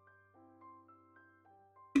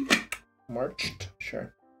 Marched?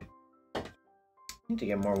 Sure. Need to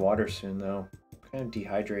get more water soon though. I'm kind of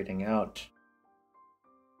dehydrating out.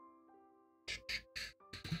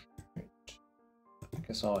 Right. I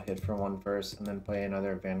guess I'll hit for one first and then play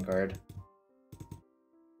another Vanguard.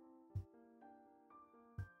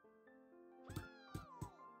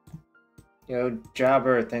 Yo,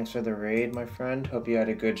 Jabber, thanks for the raid, my friend. Hope you had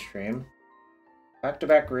a good stream.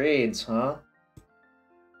 Back-to-back raids, huh?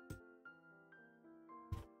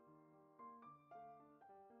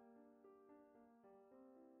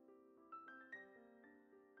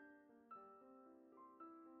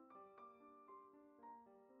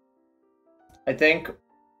 I think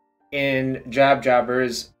in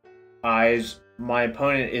Jabber's eyes, my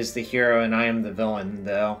opponent is the hero and I am the villain,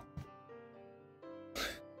 though.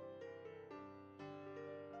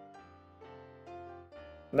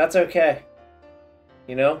 And that's okay.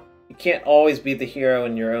 You know? You can't always be the hero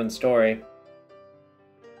in your own story.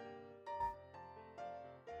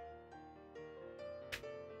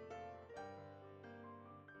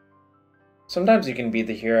 Sometimes you can be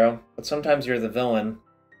the hero, but sometimes you're the villain.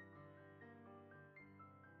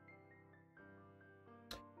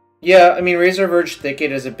 Yeah, I mean, Razorverge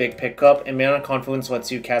Thicket is a big pickup, and Mana Confluence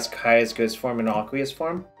lets you cast Kaya's Ghost form and Aqueous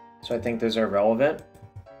form, so I think those are relevant.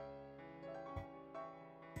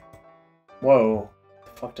 Whoa, what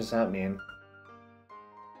the fuck does that mean?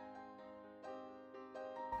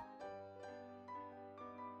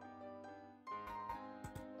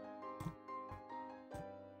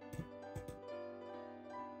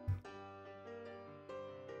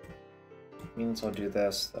 Means I'll do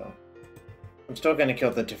this, though. I'm still gonna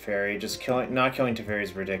kill the Teferi. Just not killing Teferi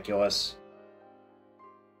is ridiculous.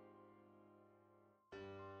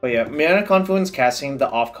 But yeah, Mana Confluence casting the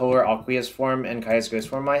off-color Aqueous form and Kaya's Ghost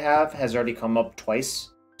form I have has already come up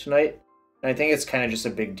twice tonight. And I think it's kind of just a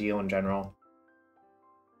big deal in general.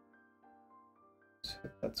 So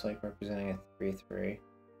that's like representing a 3/3.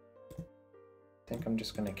 I think I'm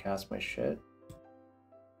just gonna cast my shit.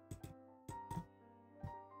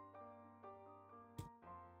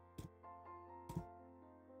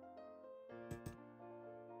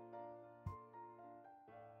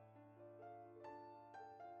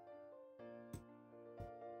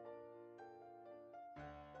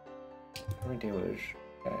 Deluge.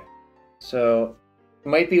 Okay. So,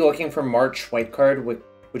 might be looking for March white card,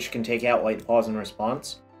 which can take out Light-Paws in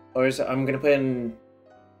response. Or I'm going to put in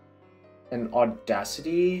an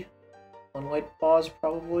Audacity on Light-Paws,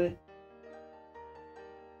 probably.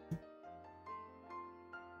 I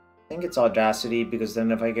think it's Audacity, because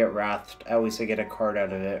then if I get Wrathed, at least I get a card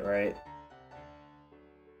out of it, right?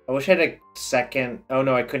 I wish I had a second... Oh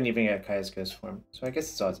no, I couldn't even get Kaya's Ghost form. So I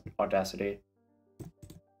guess it's Audacity.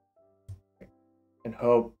 And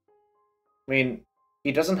hope. I mean,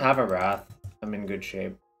 he doesn't have a Wrath. I'm in good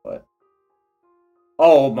shape, but...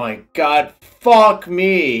 Oh my god, fuck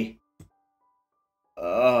me!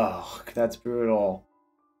 Ugh, that's brutal.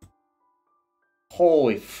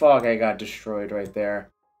 Holy fuck, I got destroyed right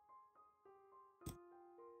there.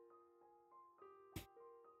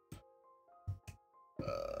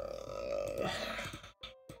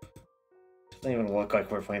 Doesn't even look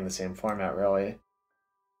like we're playing the same format, really.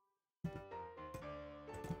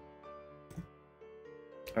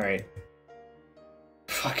 Alright.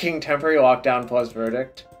 Fucking temporary lockdown plus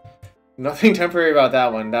verdict. Nothing temporary about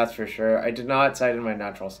that one, that's for sure. I did not cite in my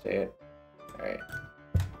natural state. Alright.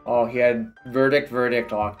 Oh, he had verdict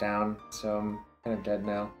lockdown, so I'm kind of dead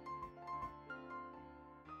now.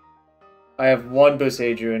 I have one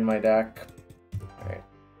Boseiju in my deck. Alright.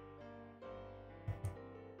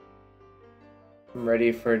 I'm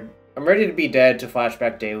ready to be dead to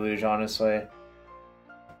flashback Deluge, honestly.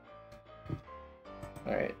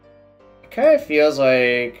 Alright. It kind of feels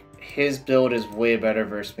like his build is way better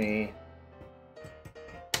versus me.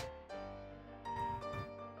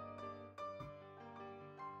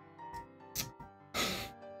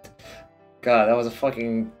 God, that was a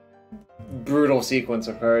fucking brutal sequence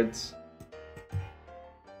of cards.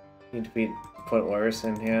 Need to be put Lotus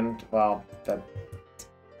in hand. Wow, that...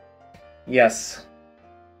 Yes.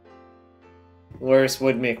 Lotus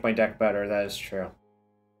would make my deck better, that is true.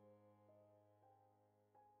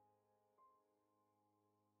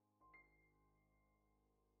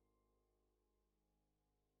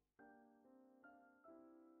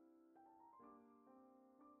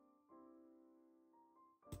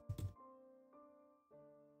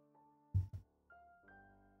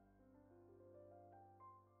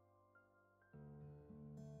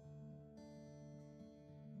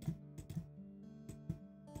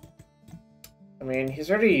 I mean, he's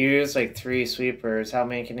already used like 3 sweepers. How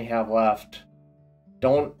many can he have left?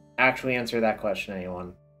 Don't actually answer that question,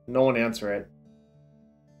 anyone. No one answer it.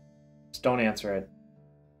 Just don't answer it.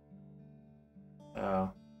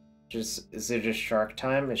 Oh. Is it just shark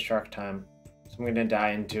time? It's shark time. So I'm gonna die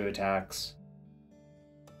in 2 attacks.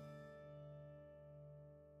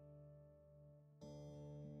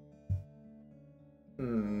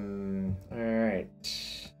 Alright.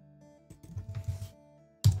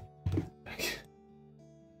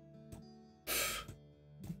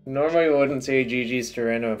 Normally I wouldn't say GG's to a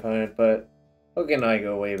random opponent, but Logan and I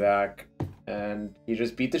go way back, and he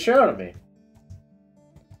just beat the shit out of me.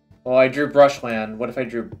 Well, I drew Brushland. What if I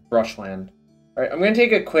drew Brushland? Alright, I'm gonna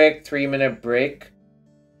take a quick 3-minute break.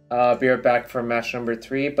 Be right back for match number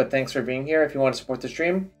 3, but thanks for being here. If you want to support the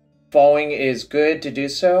stream, following is good to do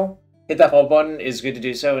so. Hit that follow button is good to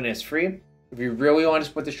do so, and it's free. If you really want to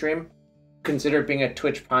support the stream, consider being a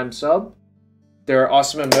Twitch Prime sub. There are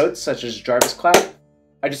awesome emotes such as Jarvis Clap.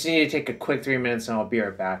 I just need to take a quick 3 minutes and I'll be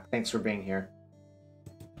right back. Thanks for being here.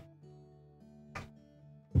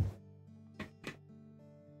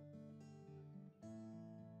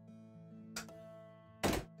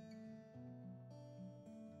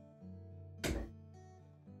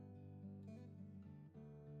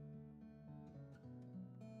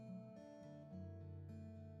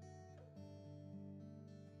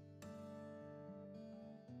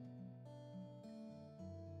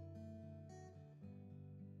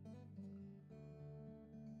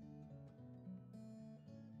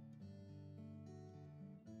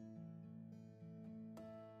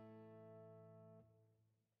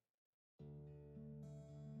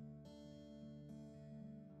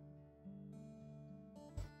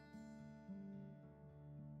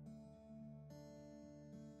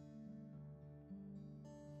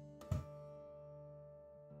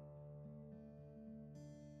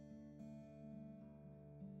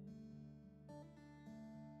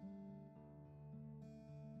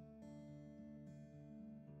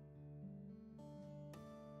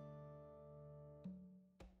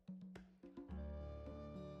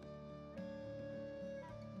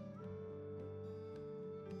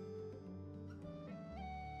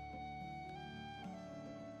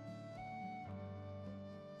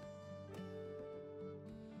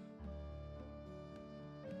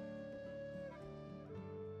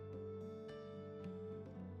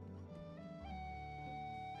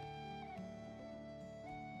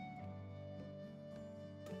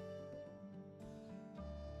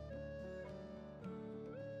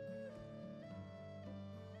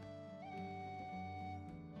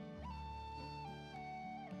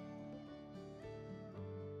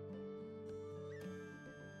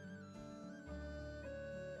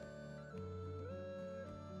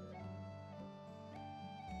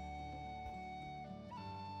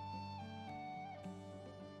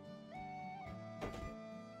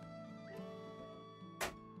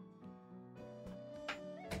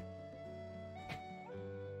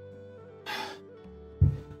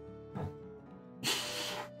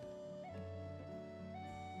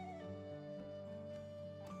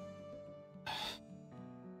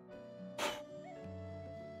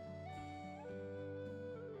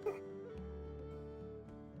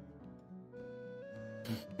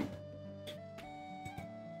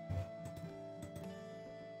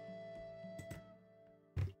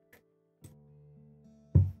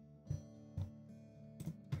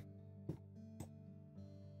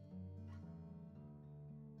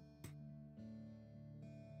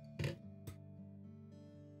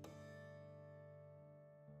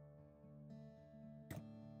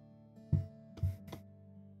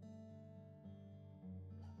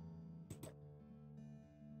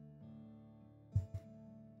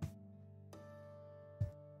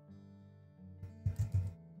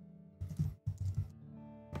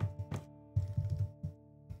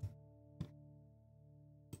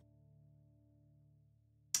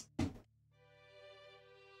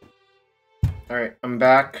 Alright, I'm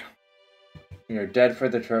back. You're dead for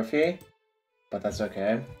the trophy, but that's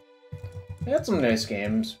okay. We had some nice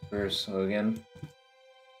games versus Logan.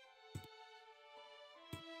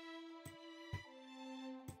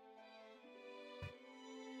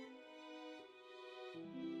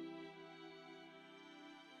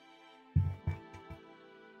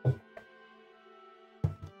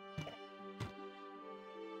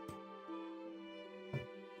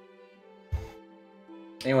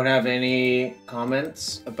 Anyone have any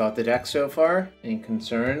comments about the deck so far? Any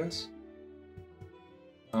concerns?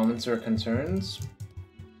 Comments or concerns?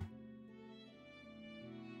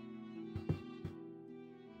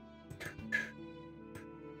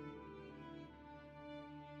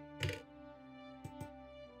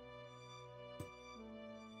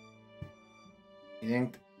 You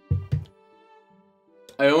think?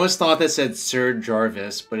 I almost thought that said Sir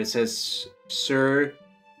Jarvis, but it says Sir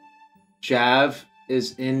Jav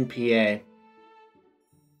is in PA.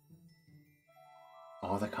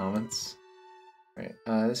 All the comments. Right.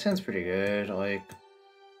 This sounds pretty good. Like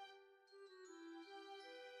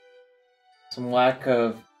some lack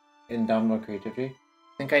of indomitable creativity.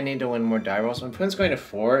 I think I need to win more die rolls. My opponent's going to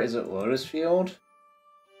 4. Is it Lotus Field?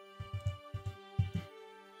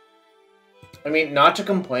 I mean, not to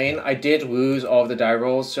complain, I did lose all of the die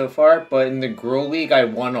rolls so far, but in the Grow League, I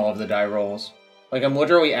won all of the die rolls. Like, I'm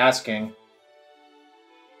literally asking.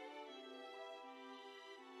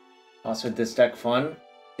 Also, this deck fun?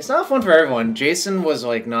 It's not fun for everyone. Jason was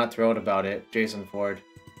like not thrilled about it. Jason Ford.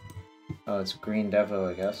 Oh, it's Green Devo,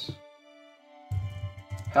 I guess.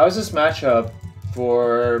 How is this matchup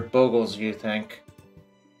for Bogles, do you think?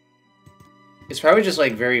 It's probably just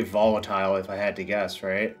like very volatile if I had to guess,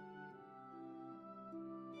 right?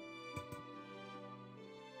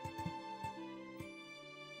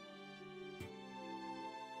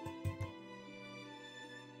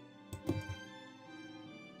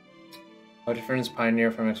 What difference is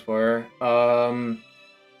Pioneer from Explorer? I'm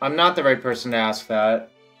not the right person to ask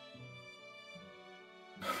that.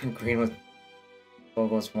 Green with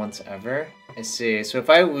Bogles once ever? I see. So if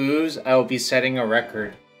I lose, I will be setting a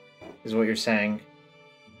record, is what you're saying.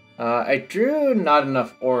 I drew not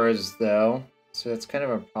enough auras, though, so that's kind of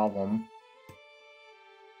a problem.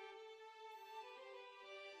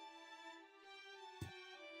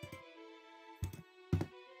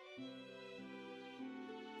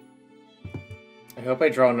 I hope I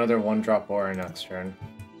draw another one-drop aura next turn.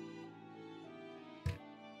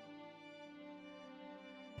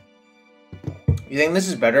 You think this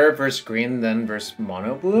is better versus green than versus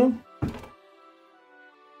mono blue?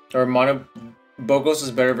 Or mono Bogles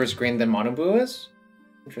is better versus green than mono blue is?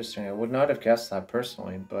 Interesting. I would not have guessed that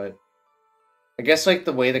personally, but I guess like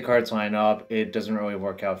the way the cards line up, it doesn't really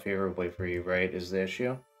work out favorably for you, right? Is the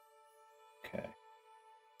issue? Okay.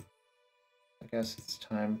 I guess it's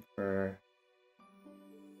time for...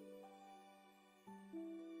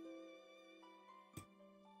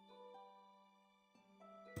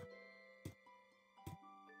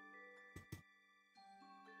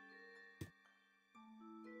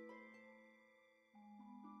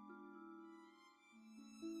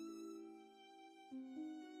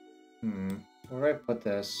 Where do I put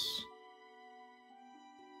this?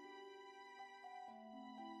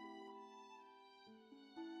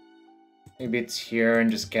 Maybe it's here and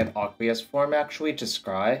just get aqueous form actually to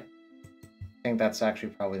scry. I think that's actually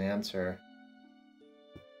probably the answer.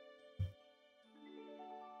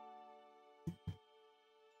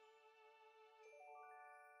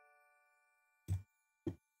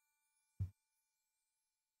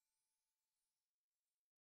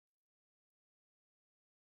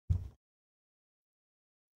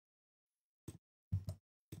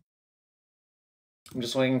 I'm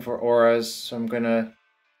just looking for auras, so I'm gonna...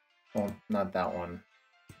 Well, not that one.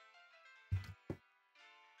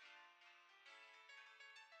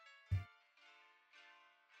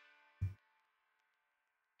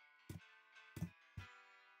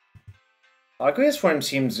 Aqueous form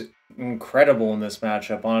seems incredible in this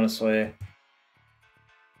matchup, honestly.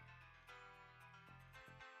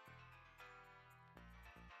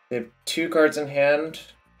 They have 2 cards in hand,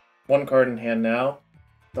 1 card in hand now.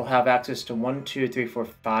 They'll have access to 1, 2, 3, 4,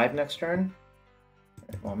 5 next turn.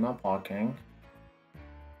 Right, well, I'm not blocking.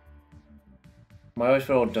 My wish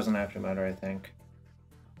field doesn't actually matter, I think.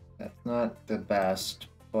 That's not the best,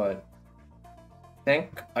 but I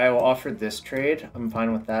think I will offer this trade. I'm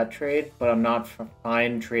fine with that trade, but I'm not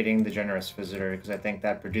fine trading the Generous Visitor because I think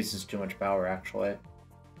that produces too much power, actually.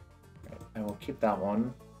 Right, I will keep that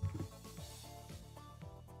one.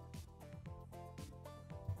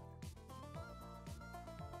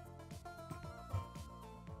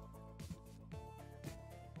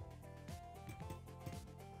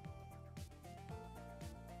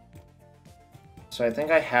 So I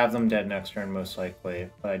think I have them dead next turn, most likely,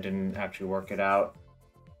 but I didn't actually work it out.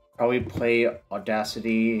 Probably play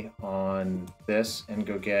Audacity on this and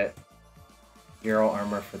go get Hero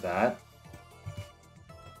Armor for that.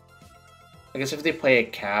 I guess if they play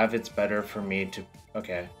a Cav, it's better for me to...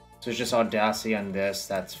 Okay, so it's just Audacity on this,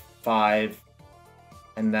 that's 5.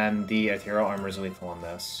 And then the Ethereal Armor is lethal on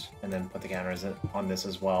this. And then put the counters on this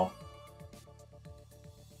as well.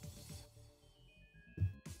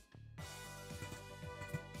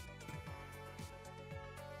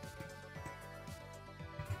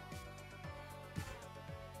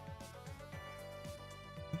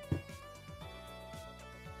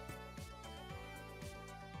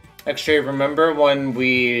 Actually, remember when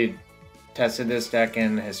we tested this deck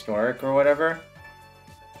in Historic or whatever?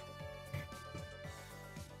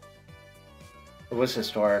 It was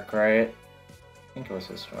Historic, right? I think it was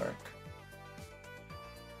Historic.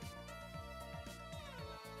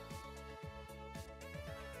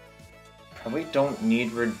 Probably don't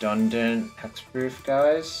need redundant hexproof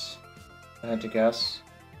guys, if I had to guess.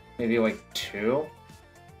 Maybe like 2?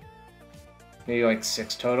 Maybe like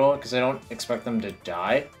 6 total, because I don't expect them to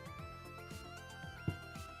die.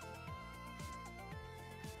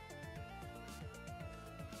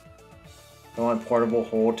 I want Portable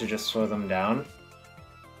Hold to just slow them down.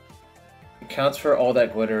 It counts for all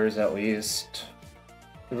that glitters at least.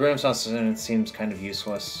 The Rune of Sustenance seems kind of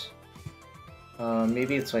useless.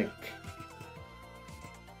 Maybe it's like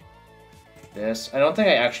this. I don't think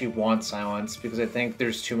I actually want Silence because I think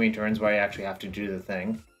there's too many turns where I actually have to do the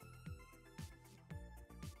thing.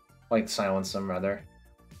 Like silence them, rather.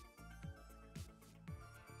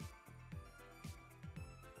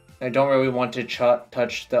 I don't really want to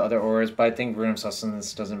touch the other auras, but I think Rune of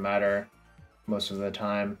Sustenance doesn't matter most of the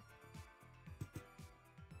time.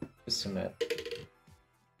 Just submit.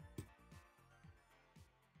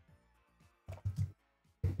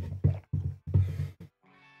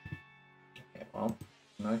 Okay, well,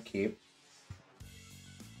 not keep.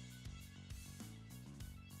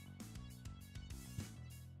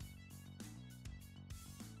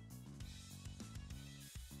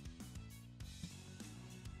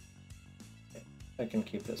 I can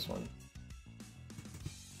keep this one.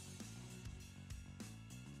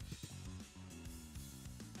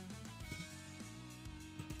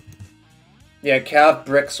 Yeah, cap,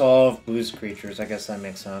 brick, solve, boost creatures. I guess that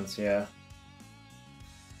makes sense, yeah.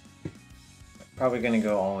 Probably gonna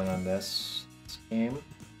go all in on this game,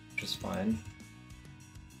 which is fine.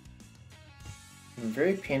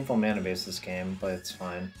 Very painful mana base this game, but it's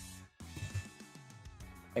fine.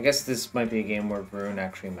 I guess this might be a game where Rune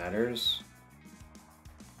actually matters.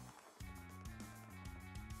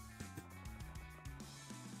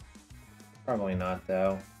 Probably not,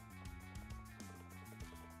 though.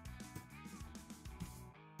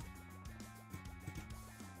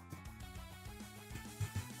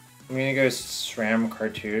 I'm gonna go Sram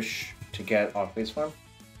Cartouche to get off base form.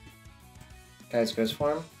 Kai's Ghost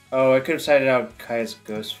Form. Oh, I could have sided out Kai's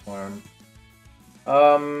Ghost Form.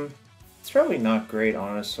 It's probably not great,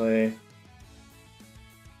 honestly.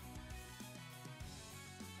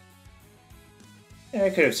 Yeah, I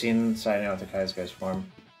could have seen siding out the Kai's Ghost Form,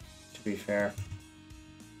 to be fair.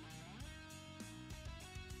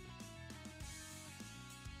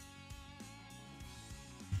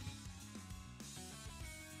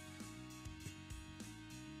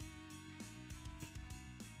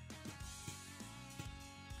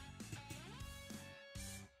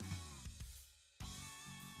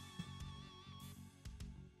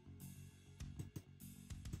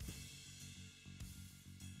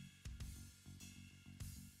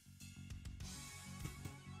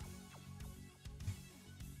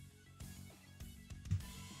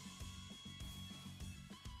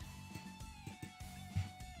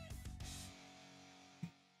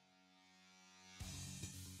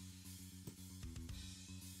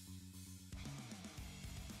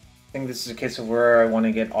 I think this is a case of where I want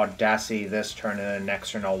to get Audacity this turn, and then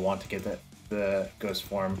next turn I'll want to get the Ghost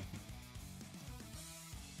Form.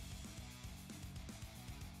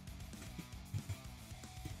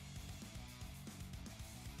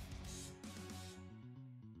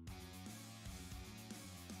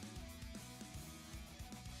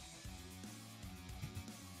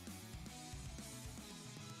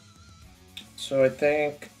 So I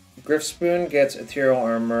think Griffspoon gets Ethereal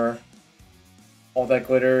Armor. All That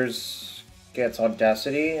Glitters gets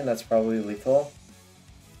Audacity, and that's probably lethal.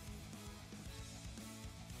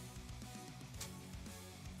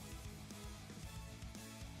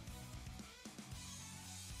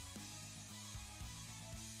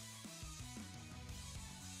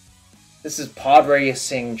 This is pod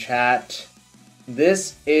racing, chat.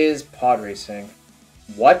 This is pod racing.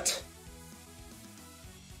 What?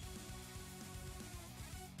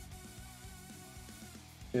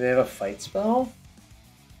 Do they have a fight spell?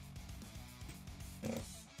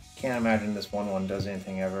 Can't imagine this 1/1 does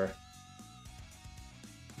anything ever.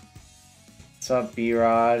 What's up,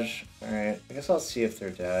 B-Raj? Alright, I guess I'll see if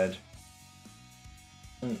they're dead.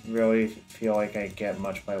 Doesn't really feel like I get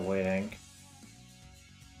much by waiting.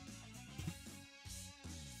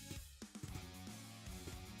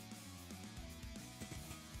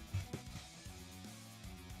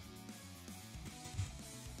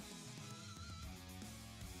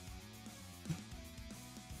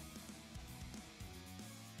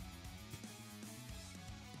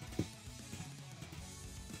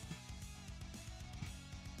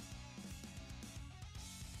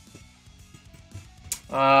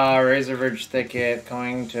 Razorverge Thicket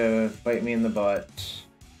going to bite me in the butt.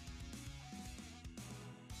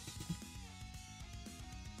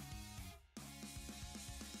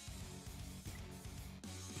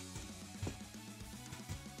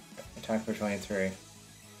 Attack for 23.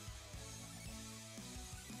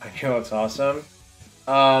 Pioneer looks awesome.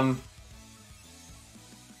 I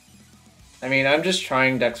mean, I'm just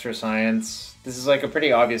trying decks for science. This is like a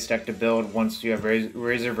pretty obvious deck to build once you have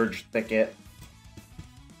Razorverge Thicket.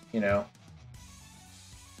 You know.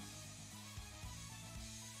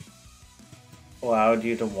 allowed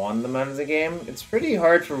you to wand them out of the game. It's pretty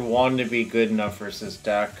hard for wand to be good enough versus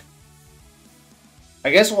deck. I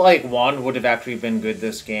guess, like, wand would have actually been good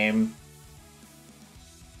this game.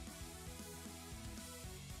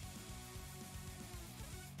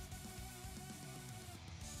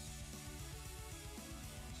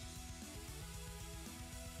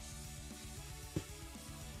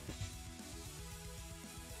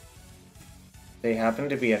 They happen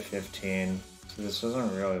to be at 15, so this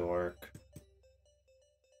doesn't really work.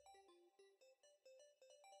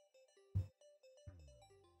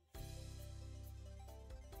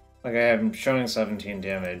 Like, I'm showing 17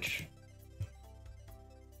 damage.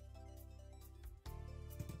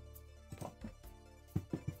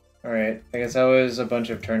 Alright, I guess that was a bunch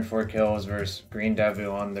of turn 4 kills versus Green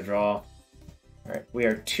Dabu on the draw. Alright, we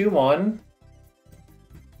are 2-1.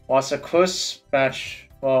 Lost a close match.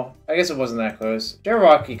 Well, I guess it wasn't that close.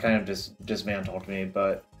 Jaberwocki kind of just dismantled me,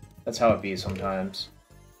 but that's how it be sometimes.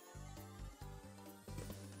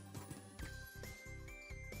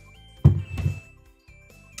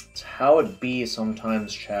 It's how it be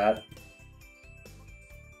sometimes, chat.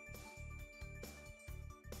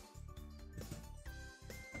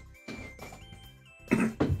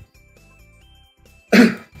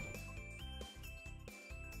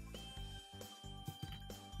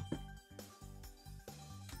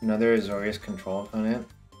 Another Azorius control opponent.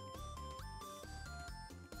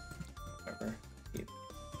 Whatever.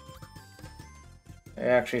 I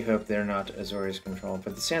actually hope they're not Azorius control,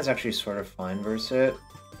 but the stand's actually sort of fine versus it.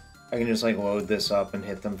 I can just like load this up and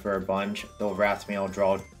hit them for a bunch. They'll wrath me, I'll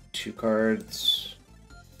draw 2 cards.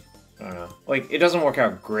 I don't know. Like, it doesn't work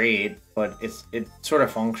out great, but it sort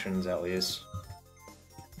of functions at least.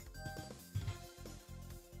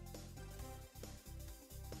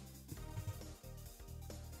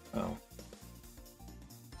 Oh.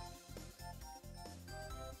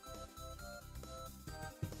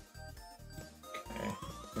 Okay.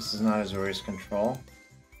 This is not Azorius control.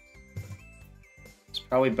 It's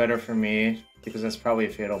probably better for me, because that's probably a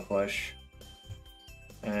fatal push.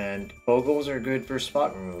 And Bogles are good for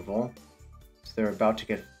spot removal. So they're about to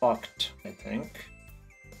get fucked, I think.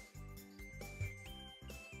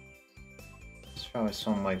 It's probably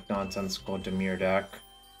some like nonsensical Demir deck.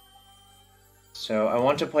 So I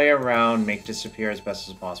want to play around, make disappear as best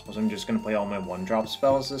as possible. So I'm just going to play all my 1-drop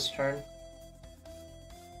spells this turn.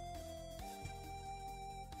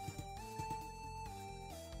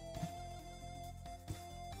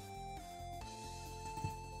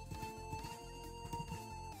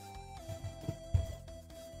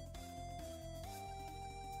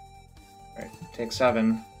 Alright, take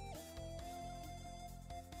 7.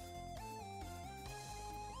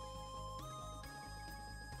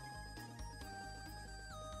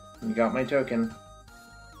 You got my token.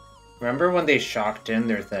 Remember when they shocked in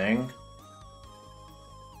their thing?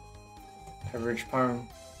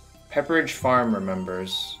 Pepperidge Farm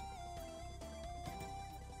remembers.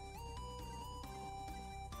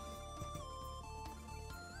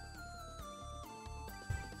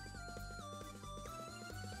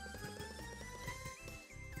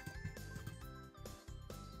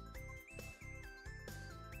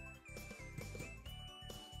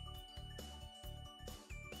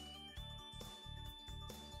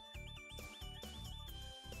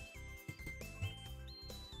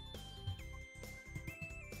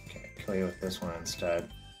 Kill you with this one instead.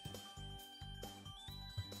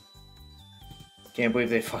 Can't believe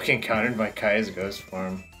they fucking countered my Kaya's Ghost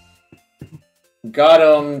Form. Got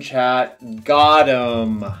him, chat. Got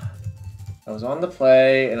him. I was on the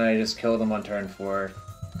play and I just killed him on turn 4.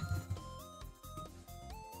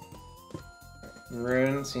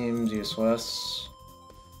 Rune seems useless.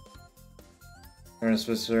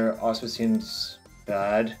 Edificer also seems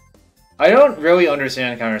bad. I don't really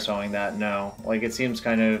understand counterspelling that, no. Like, it seems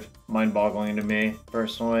kind of mind-boggling to me,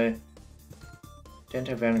 personally.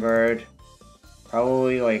 Dento Vanguard.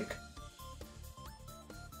 Probably, like...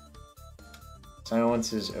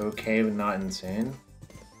 Silence is okay, but not insane.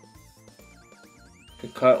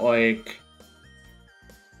 Could cut, like...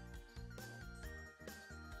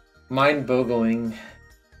 Mind-boggling.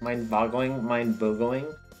 Mind-boggling?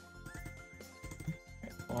 Mind-boggling?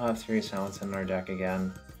 We'll have 3 silence in our deck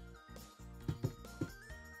again.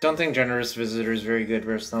 Don't think Generous Visitor is very good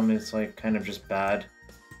versus them. It's like kind of just bad.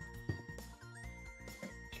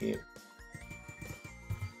 Keep.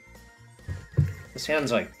 This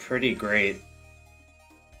hand's like pretty great.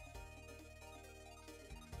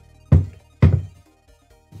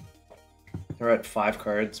 They're at 5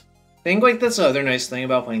 cards. I think like that's the other nice thing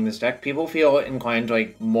about playing this deck. People feel inclined to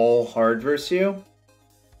like mull hard versus you.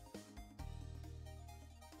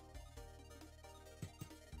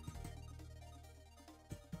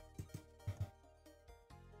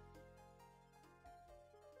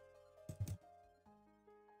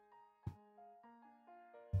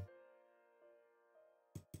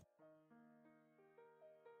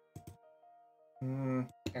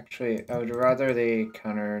 Actually, I would rather they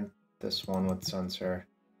counter this one with Censor.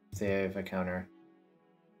 If they have a counter.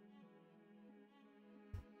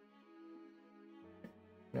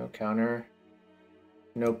 No counter.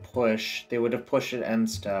 No push. They would have pushed at end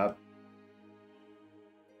step.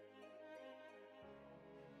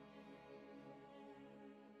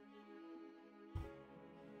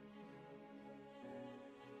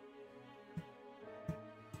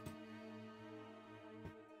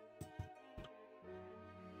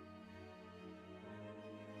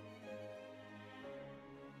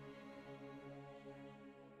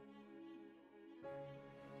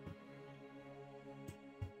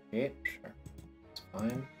 Okay, sure. It's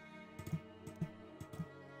fine.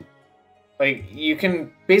 Like, you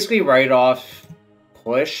can basically write off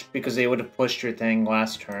push because they would have pushed your thing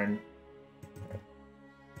last turn.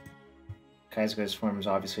 Kaiser's form is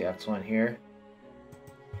obviously excellent here.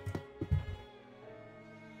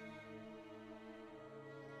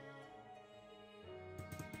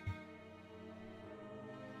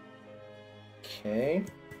 Okay.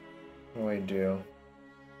 What do I do?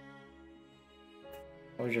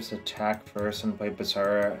 I would just attack first and play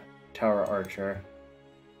Bizarre Tower Archer.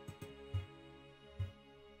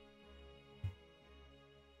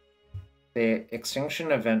 They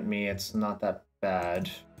Extinction Event me, it's not that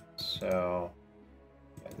bad. So,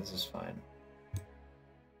 yeah, this is fine.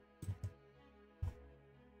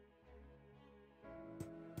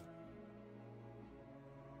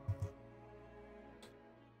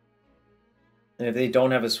 And if they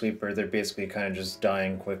don't have a sweeper, they're basically kind of just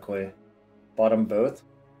dying quickly. Bottom both?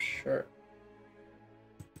 Sure.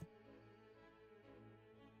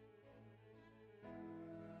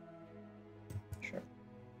 Sure.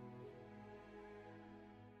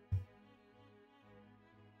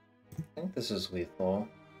 I think this is lethal.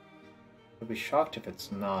 I'd be shocked if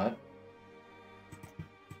it's not.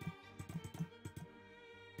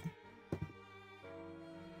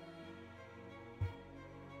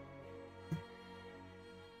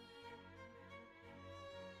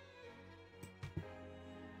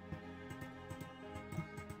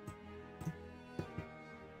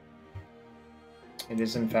 It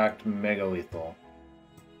is in fact mega lethal.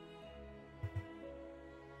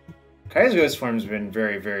 Kai's Ghost form's been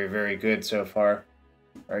very, very, very good so far.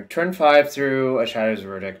 Alright, turn 5 through a Shadow's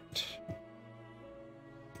Verdict.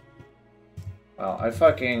 Wow, I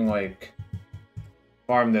fucking, like,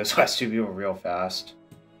 farmed those last two people real fast.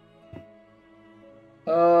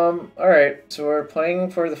 Alright, so we're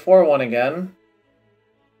playing for the 4-1 again.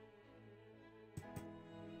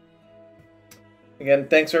 Again,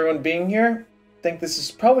 thanks for everyone being here. I think this is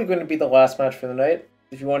probably going to be the last match for the night.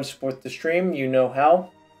 If you want to support the stream, you know how.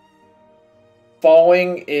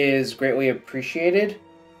 Following is greatly appreciated.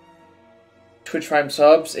 Twitch Prime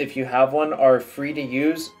subs, if you have one, are free to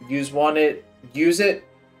use. Use it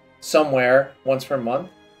somewhere once per month.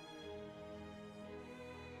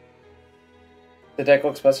 The deck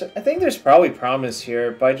looks better. I think there's probably promise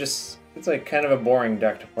here, but it's like kind of a boring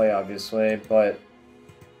deck to play, obviously. But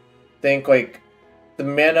I think like the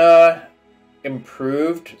mana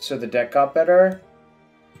improved, so the deck got better.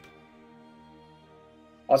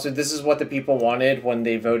 Also, this is what the people wanted when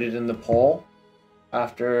they voted in the poll.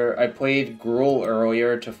 After I played Gruul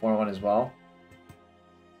earlier to 4-1 as well.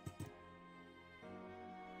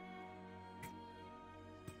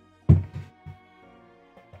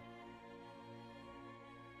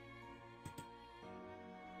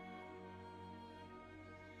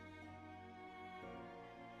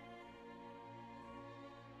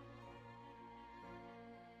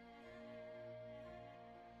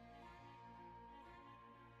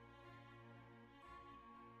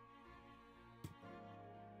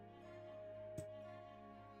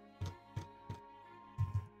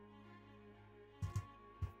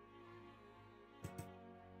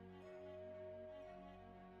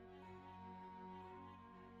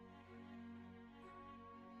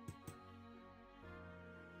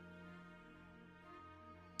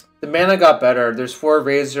 The mana got better. There's 4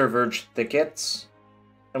 Razorverge Thickets.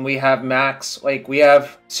 And we have max, like, we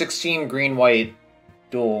have 16 green-white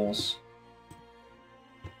duels.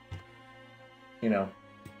 You know.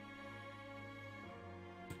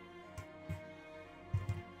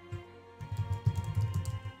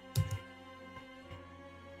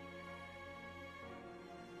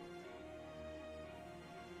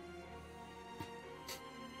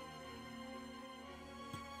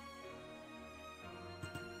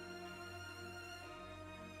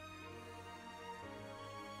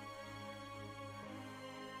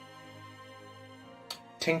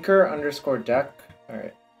 Tinker_deck.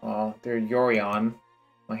 Alright. Well, they're Yorion.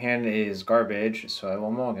 My hand is garbage, so I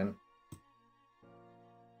will mulligan.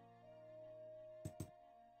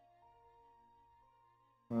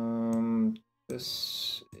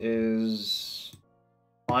 This is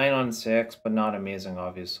fine on 6, but not amazing,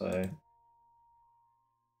 obviously.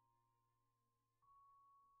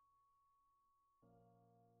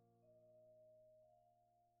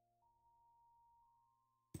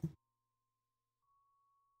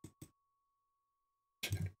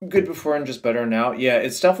 Good before and just better now. Yeah,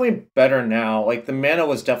 it's definitely better now. Like, the mana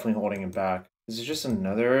was definitely holding him back. Is it just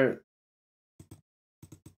another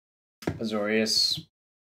Azorius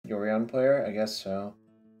Yorion player? I guess so.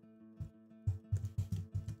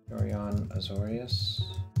 Yorion Azorius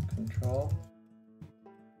control.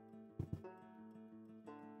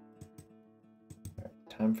 Right,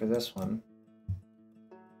 time for this one.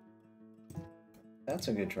 That's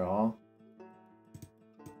a good draw.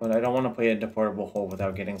 But I don't want to play it into Portable Hole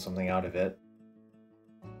without getting something out of it.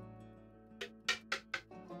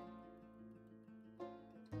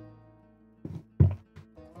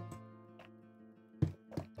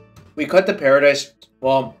 We cut the Paradise...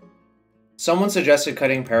 Well, someone suggested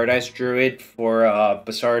cutting Paradise Druid for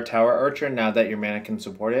Basara Tower Archer now that your mana can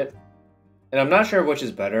support it. And I'm not sure which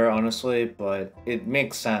is better, honestly, but it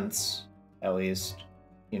makes sense, at least,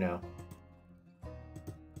 you know.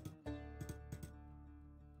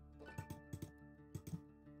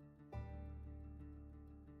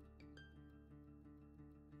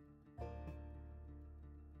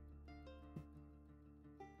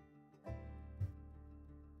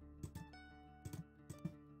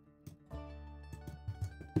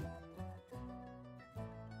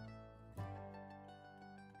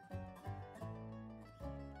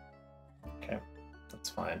 Okay, that's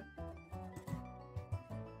fine.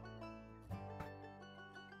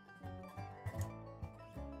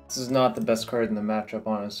 This is not the best card in the matchup,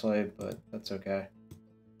 honestly, but that's okay.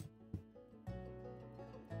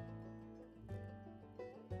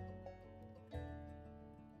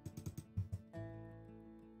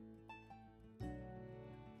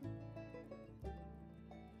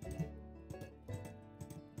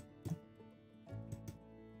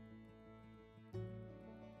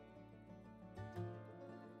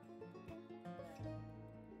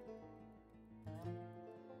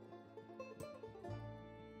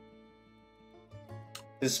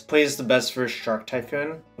 This plays the best for Shark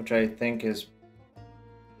Typhoon, which I think is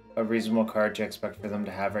a reasonable card to expect for them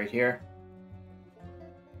to have right here.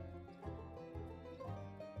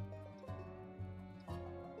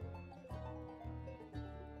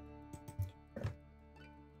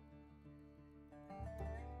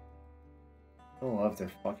 I love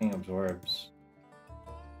their fucking absorbs.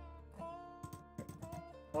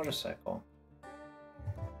 Motorcycle.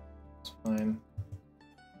 It's fine.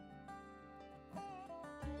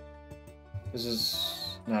 This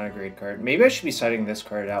is not a great card. Maybe I should be citing this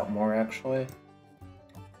card out more, actually.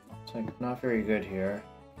 It's like not very good here.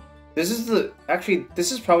 This is the... Actually,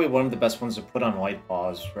 this is probably one of the best ones to put on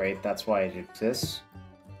Light-Paws, right? That's why it exists.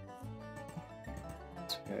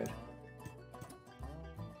 That's good.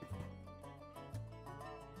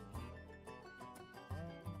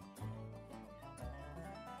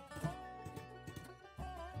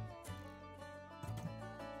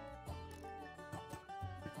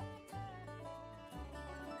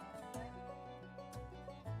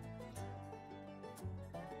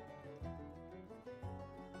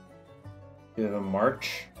 Do you have a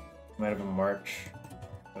March? Might have a March.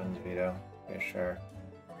 Veto. Okay, sure.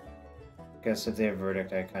 Guess if they have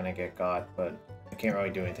Verdict, I kind of get got, but I can't really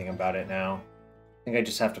do anything about it now. I think I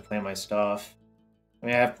just have to play my stuff. I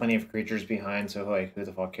mean, I have plenty of creatures behind, so like, who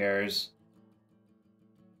the fuck cares?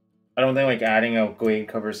 I don't think like adding a Glade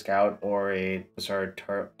Cover Scout or a Bizarre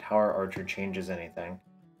Tower Archer changes anything.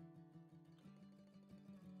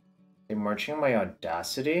 They marching my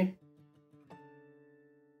Audacity?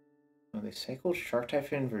 Oh, they cycled Shark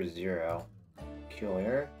Typhoon for 0.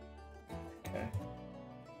 Peculiar. Okay.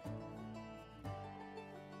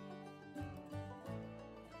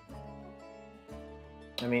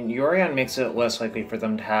 I mean, Yorion makes it less likely for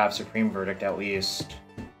them to have Supreme Verdict at least.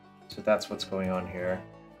 So that's what's going on here.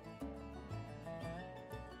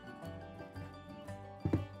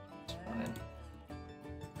 It's fine.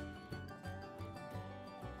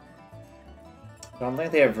 I don't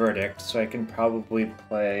think they have Verdict, so I can probably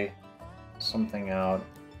play something out.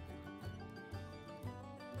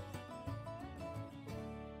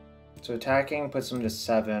 So attacking puts them to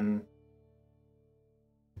 7.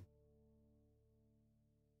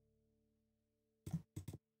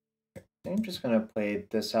 I'm just gonna play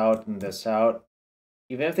this out and this out.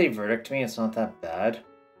 Even if they Verdict me, it's not that bad.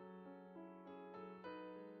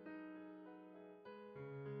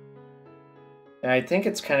 And I think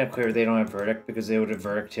it's kind of clear they don't have Verdict because they would have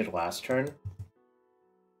Verdicted last turn.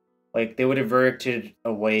 Like, they would have Verdicted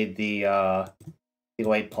away the the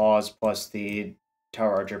Light-Paws plus the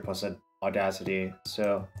Tower Archer plus an Audacity.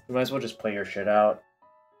 So you might as well just play your shit out.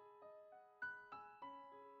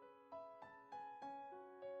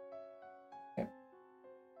 Okay.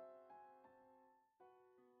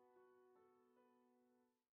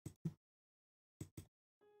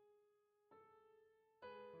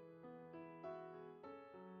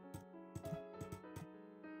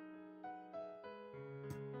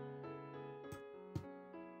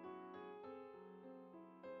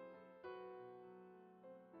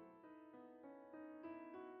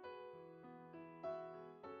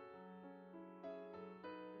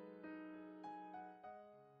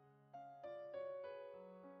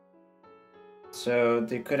 So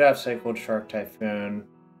they could have cycled Shark Typhoon,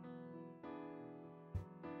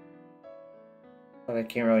 but I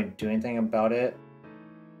can't really do anything about it.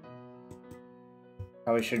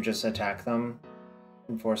 Probably should just attack them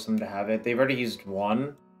and force them to have it. They've already used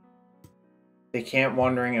one. They can't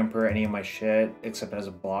Wandering Emperor any of my shit except as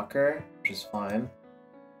a blocker, which is fine.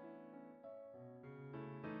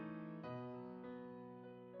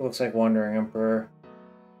 It looks like Wandering Emperor,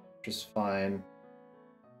 which is fine.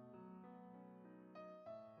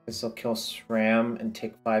 This will kill SRAM and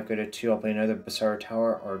take 5, go to 2. I'll play another Bizarre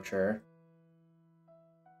Tower Archer.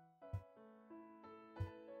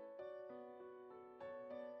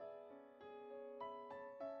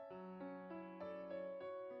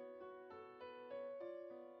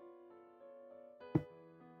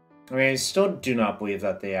 I mean, I still do not believe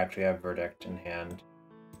that they actually have Verdict in hand.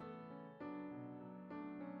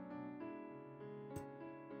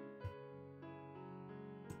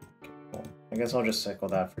 Okay, cool. I guess I'll just cycle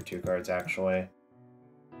that for 2 cards, actually.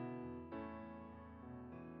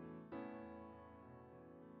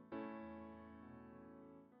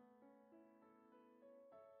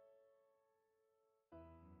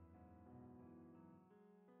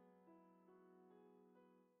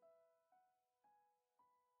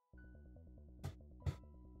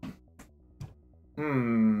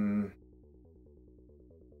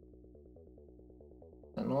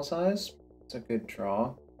 Sentinel Size? It's a good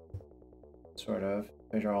draw. Sort of.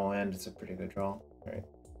 If I draw a land, it's a pretty good draw. Alright.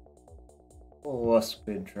 Less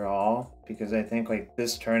good draw, because I think like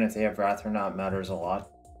this turn, if they have Wrath or not, matters a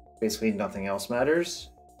lot. Basically nothing else matters.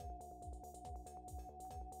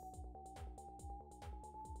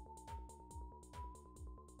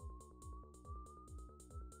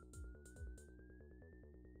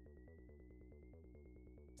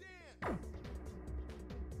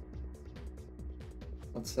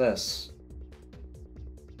 What's this?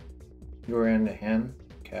 You're into hand?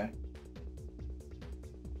 Okay.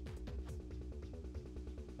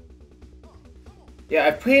 Yeah,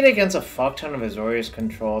 I've played against a fuck ton of Azorius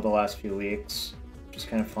control the last few weeks. Which is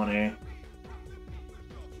kind of funny.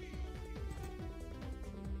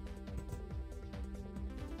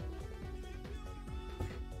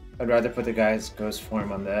 I'd rather put the guy's ghost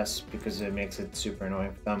form on this because it makes it super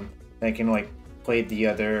annoying for them. They can like play the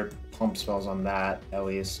other pump spells on that at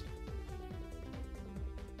least.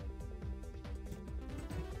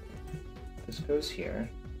 This goes here.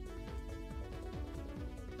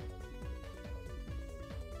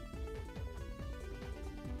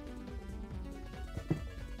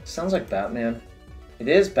 Sounds like Batman. It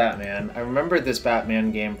is Batman. I remember this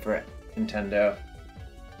Batman game for Nintendo.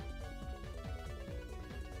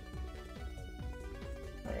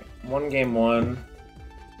 Alright, 1 game 1.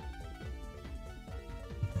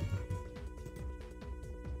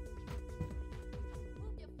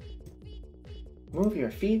 Move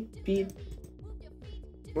your feet.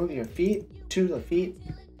 Move your feet to the feet.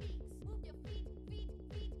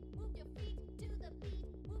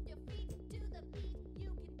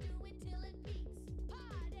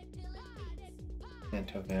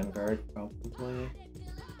 Anto Vanguard, probably.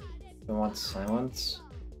 It wants silence.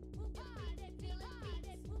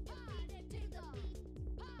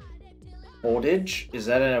 Voltage? Is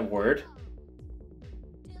that a word?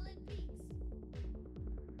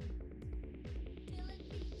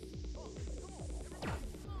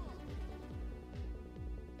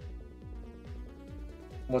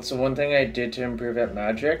 What's the one thing I did to improve at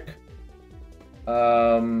Magic?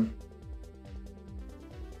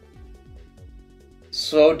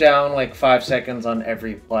 Slow down like 5 seconds on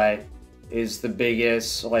every play is the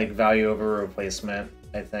biggest like value over replacement,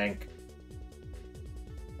 I think.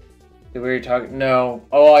 Did we talk? No.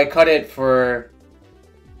 Oh, I cut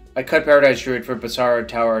Paradise Druid for Bizarre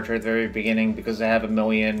Tower Archer at the very beginning because I have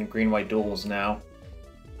 1,000,000 green-white duels now.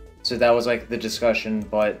 So that was like the discussion,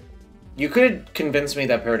 but you could convince me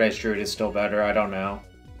that Paradise Druid is still better, I don't know.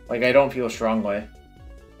 Like, I don't feel strongly.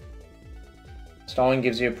 Stalling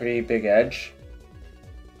gives you a pretty big edge.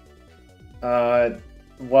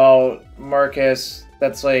 Well, Marcus,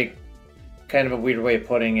 that's like kind of a weird way of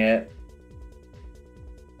putting it.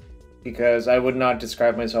 Because I would not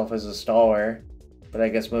describe myself as a staller, but I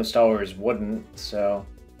guess most stallers wouldn't, so...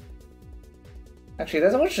 Actually,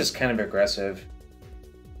 that was just kind of aggressive.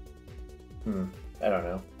 I don't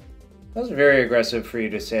know. That was very aggressive for you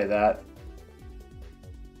to say that.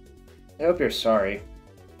 I hope you're sorry.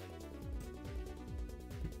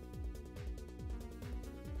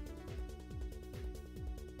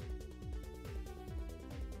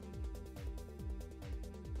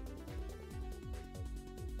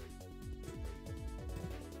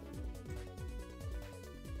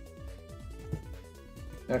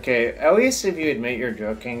 Okay, at least if you admit you're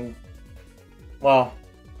joking, well,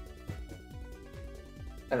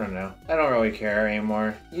 I don't know. I don't really care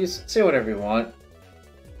anymore. You say whatever you want.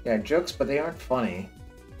 Yeah, jokes, but they aren't funny.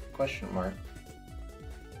 Question mark.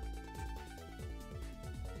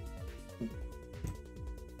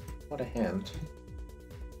 What a hint.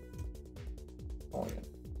 Oh,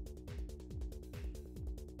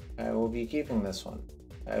 yeah. I will be keeping this one.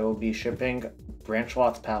 I will be shipping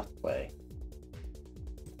Branchloft Pathway.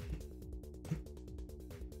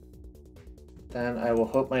 Then I will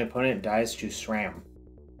hope my opponent dies to Sram.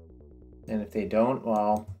 And if they don't,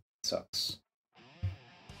 well, it sucks.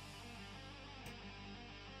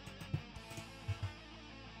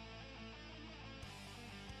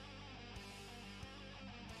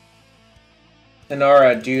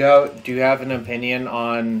 Inara, do you have an opinion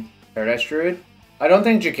on Paradise Druid? I don't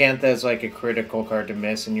think Jacantha is like a critical card to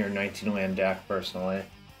miss in your 19-land deck, personally.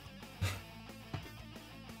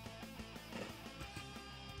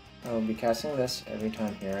 I will be casting this every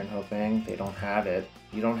time here and hoping they don't have it.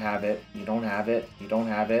 You don't have it. You don't have it. You don't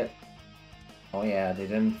have it. Oh yeah, they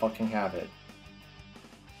didn't fucking have it.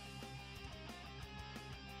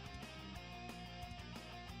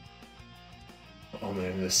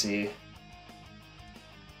 Omen of the Sea.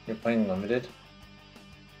 You're playing limited?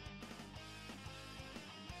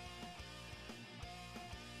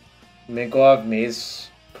 Miglov Maze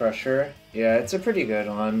Crusher? Yeah, it's a pretty good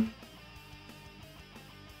one.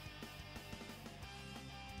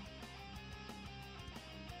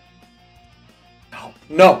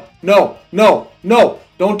 No, no, no, no!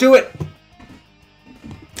 Don't do it!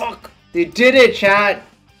 Fuck! They did it, chat!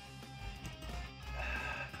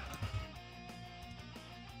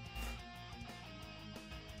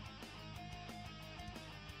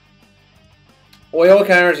 Oil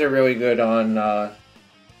counters are really good on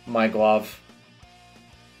my glove.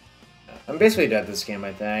 I'm basically dead this game,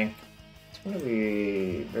 I think. It's going to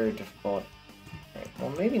be very difficult. Right, well,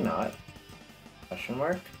 maybe not. Question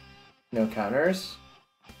mark? No counters?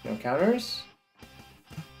 No counters?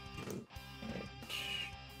 Right.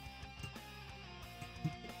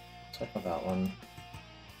 Check out that one.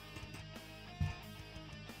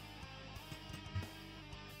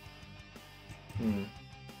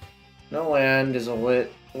 No land is a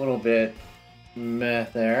little bit meh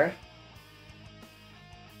there.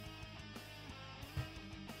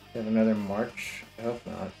 We have another March? I hope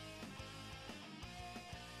not.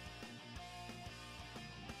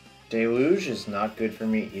 Deluge is not good for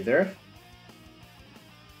me either.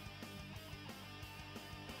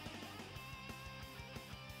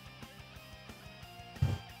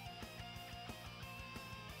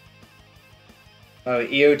 Oh,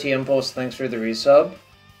 EOT Impulse, thanks for the resub.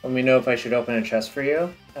 Let me know if I should open a chest for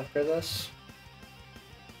you after this.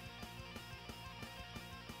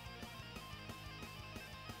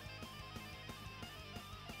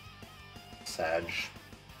 Sag.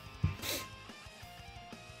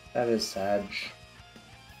 That is Sag.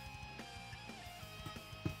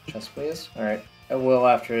 Chest, please. Alright, I will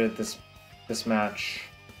after this match.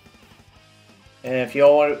 And if you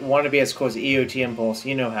all want to be as close to EOT Impulse,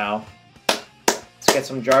 you know how. Let's get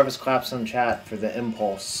some Jarvis claps in chat for the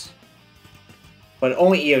Impulse. But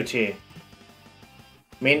only EOT.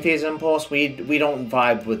 Main phase Impulse, we don't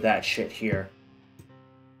vibe with that shit here.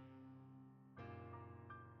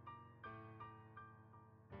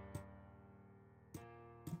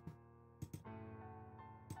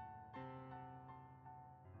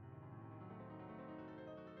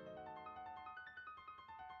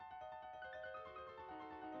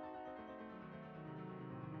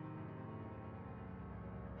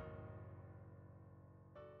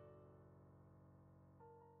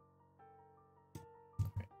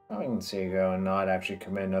 I can see you go and not actually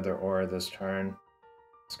commit another aura this turn.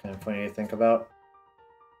 It's kind of funny to think about.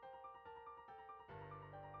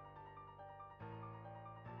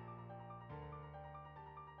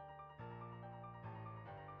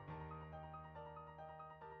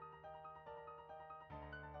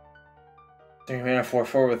 3 mana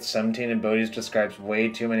 4/4 with 17 abilities describes way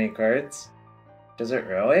too many cards. Does it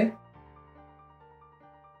really?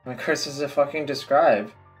 My cards does it fucking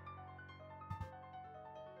describe?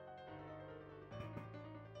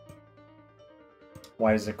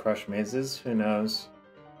 Why does it crush mazes? Who knows?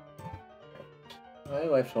 My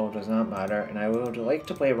life total does not matter, and I would like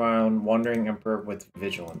to play around Wandering Emperor with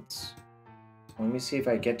Vigilance. Let me see if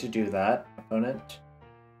I get to do that, opponent.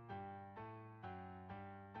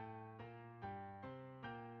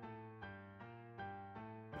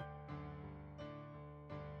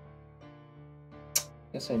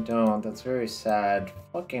 Guess I don't. That's very sad.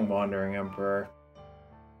 Fucking Wandering Emperor.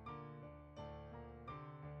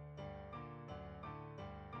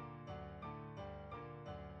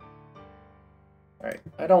 Alright,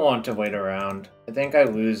 I don't want to wait around. I think I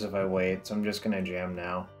lose if I wait, so I'm just gonna jam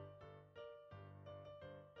now.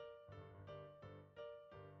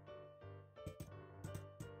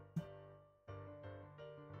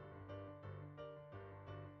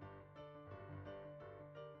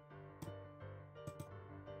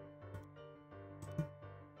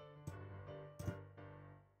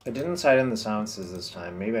 I didn't side in the silences this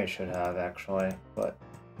time. Maybe I should have, actually, but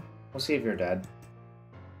we'll see if you're dead.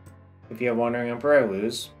 If you have Wandering Emperor, I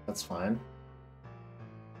lose. That's fine.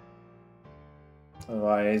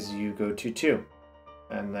 Otherwise, you go 2/2.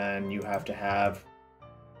 And then you have to have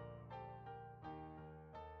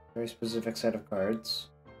a very specific set of cards.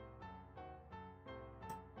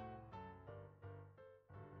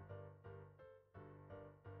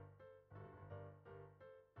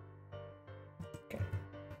 Okay.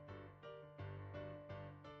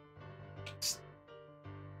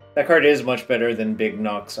 That card is much better than Big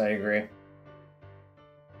Nox, I agree.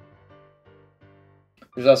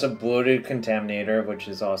 There's also Bloated Contaminator, which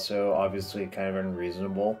is also obviously kind of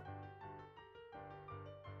unreasonable.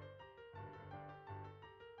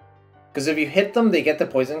 Because if you hit them, they get the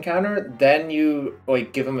poison counter, then you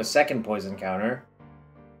like give them a second poison counter.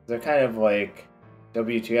 They're kind of like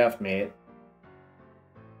WTF, mate.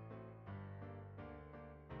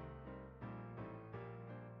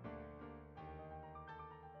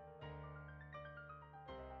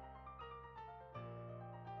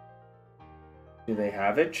 Do they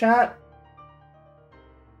have it, chat?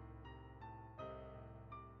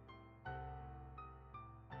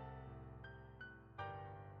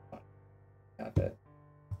 Have it.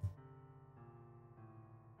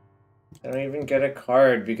 I don't even get a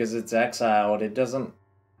card because it's exiled. It doesn't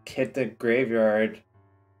hit the graveyard.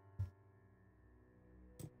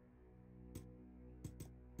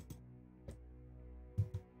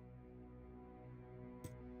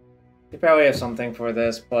 They probably have something for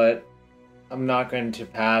this, but I'm not going to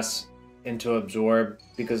pass into Absorb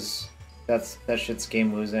because that shit's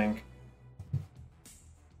game losing.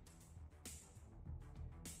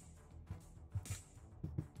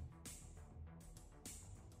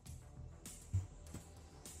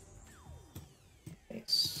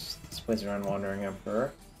 Nice. This plays around Wandering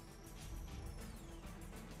Emperor.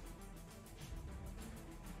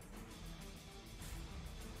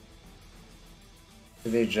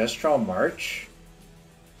 Did they just draw March?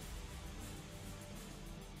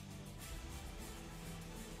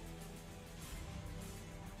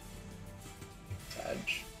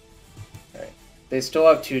 Alright. They still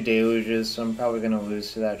have 2 deluges, so I'm probably gonna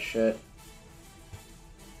lose to that shit.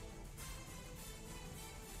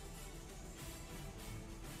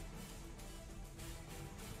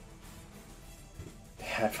 They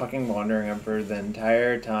had fucking Wandering Emperor the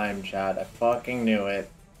entire time, chat. I fucking knew it.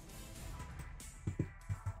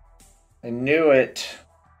 I knew it.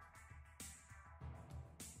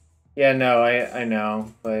 Yeah, no, I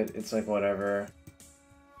know, but it's like whatever.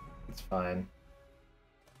 It's fine.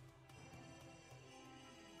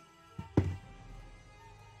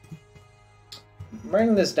 I'm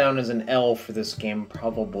writing this down as an L for this game,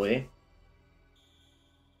 probably.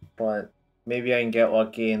 But maybe I can get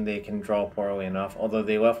lucky and they can draw poorly enough. Although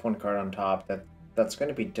they left 1 card on top, that's going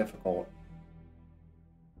to be difficult.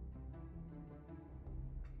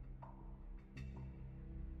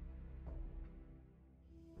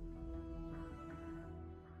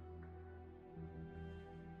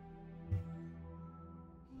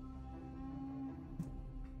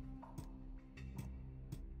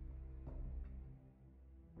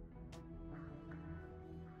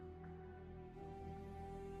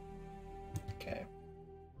 Okay.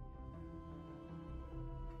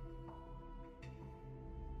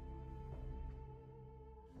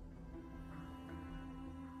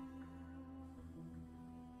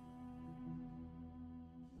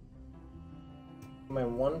 My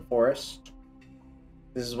 1 forest.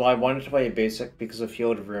 This is why I wanted to play a basic because of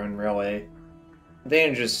Field of Ruin, really. They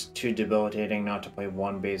are just too debilitating not to play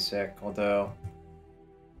one basic, although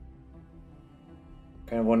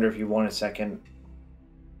kind of wonder if you want a second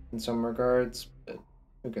in some regards, but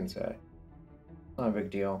who can say? Not a big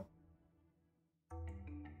deal.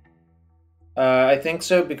 I think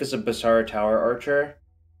so because of Basara Tower Archer.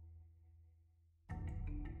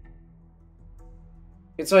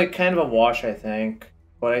 It's like kind of a wash, I think,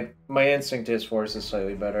 but my instinct is Force is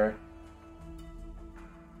slightly better.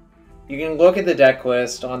 You can look at the deck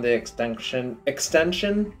list on the extension.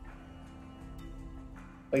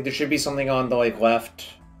 Like there should be something on the left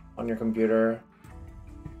on your computer.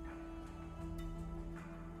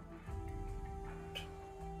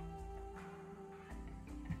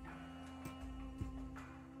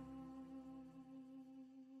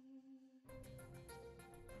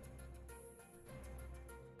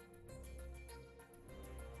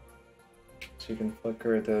 So you can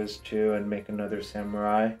flicker those two and make another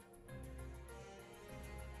samurai.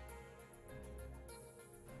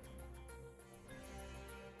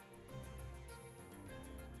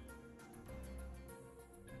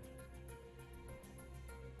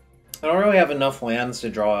 I don't really have enough lands to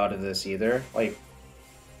draw out of this either. Like,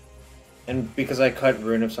 and because I cut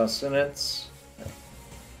Rune of Sustenance,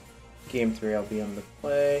 game 3 I'll be on the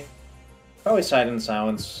play. Probably Side and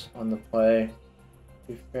Silence on the play,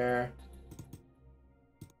 to be fair.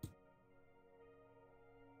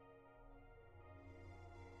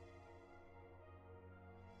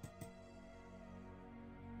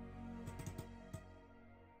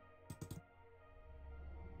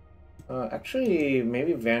 Actually,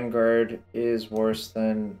 maybe Vanguard is worse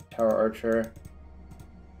than Tower Archer.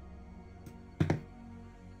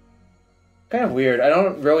 Kind of weird. I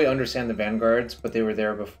don't really understand the Vanguards, but they were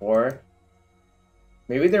there before.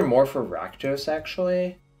 Maybe they're more for Rakdos,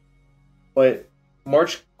 actually. But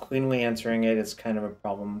March cleanly answering it is kind of a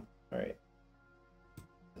problem. Alright.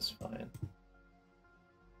 That's fine.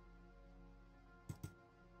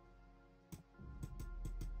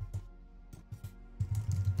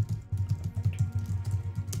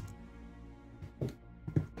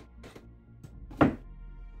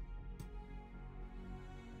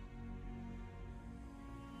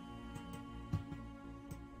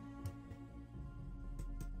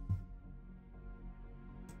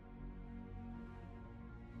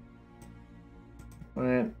 When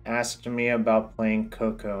it asked me about playing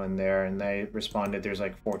Coco in there, and they responded there's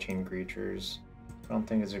like 14 creatures. I don't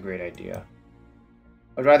think it's a great idea.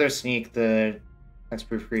 I'd rather sneak the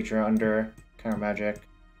hexproof creature under counter magic.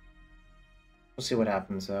 We'll see what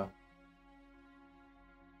happens though.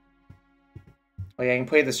 Oh yeah, I can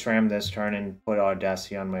play the Sram this turn and put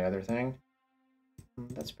Audacity on my other thing.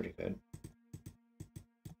 That's pretty good.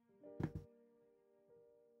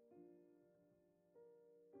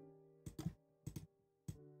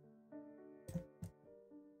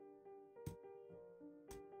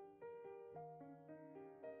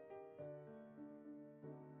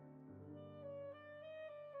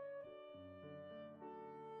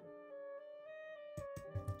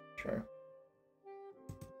 Sure.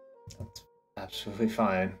 That's absolutely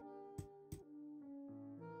fine.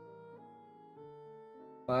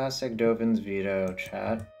 Classic Dovin's veto,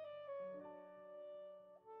 chat.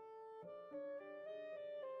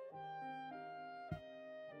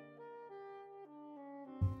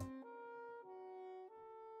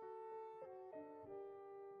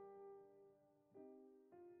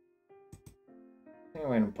 I think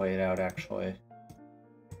I'm going to play it out, actually.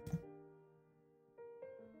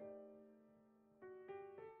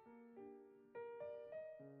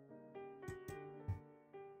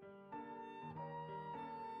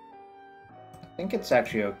 I think it's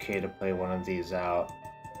actually okay to play one of these out.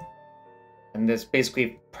 And this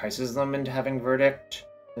basically prices them into having Verdict.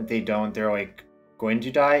 If they don't, they're like going to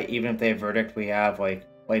die. Even if they have Verdict, we have like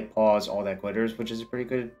Light-Paws, all that glitters, which is a pretty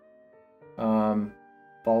good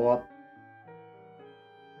follow-up.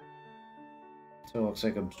 So it looks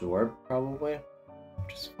like Absorb, probably,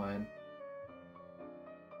 which is fine.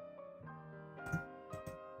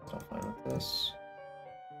 So fine with this.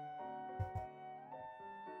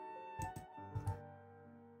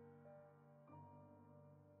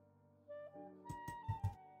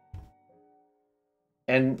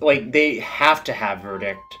 And, like, they have to have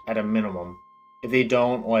Verdict at a minimum. If they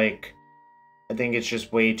don't, like, I think it's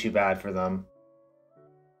just way too bad for them.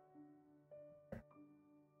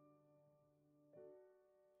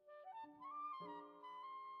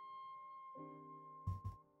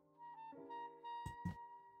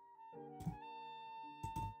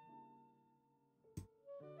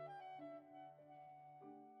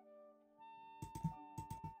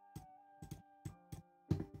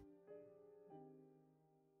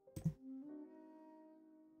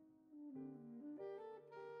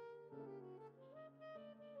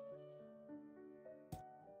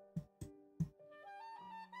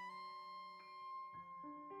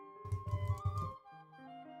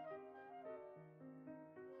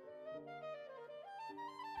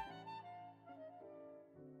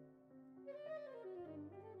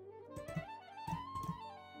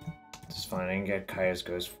 fine. I can get Kaya's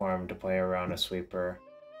Ghost Form to play around a sweeper.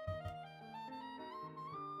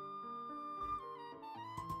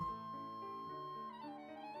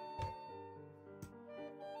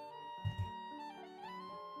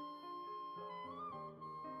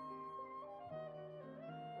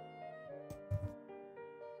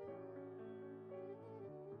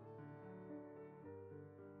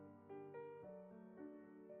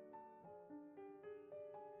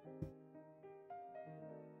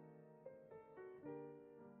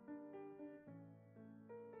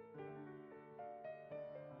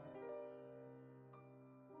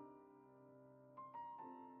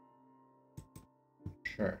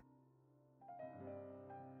 Sure.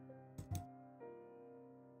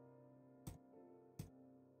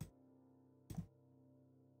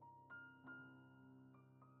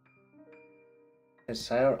 Did I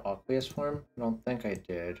side out Aqueous Form? I don't think I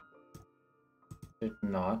did. Did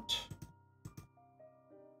not.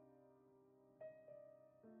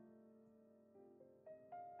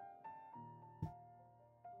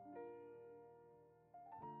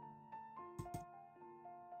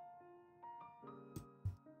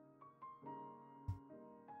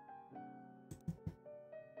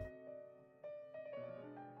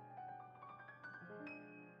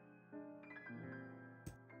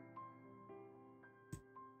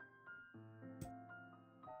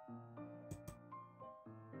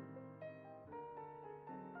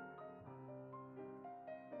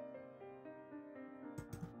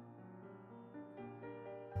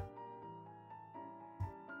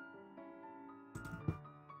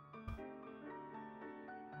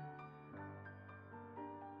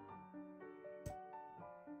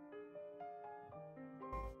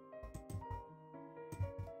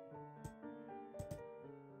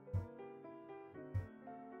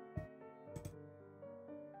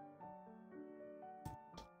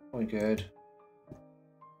 We good.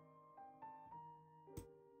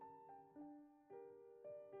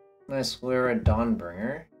 Nice Lyra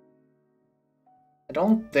Dawnbringer. I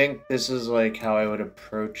don't think this is like how I would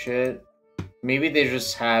approach it. Maybe they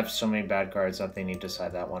just have so many bad cards that they need to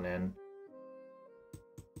side that one in.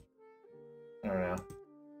 I don't know.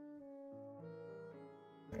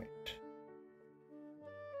 Right.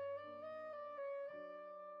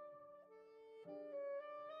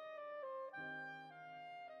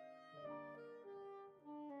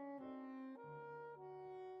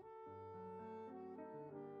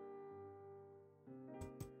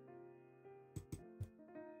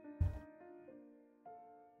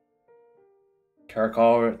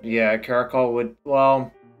 Caracal, yeah, Caracal would,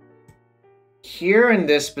 well, here in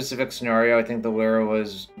this specific scenario, I think the Lyra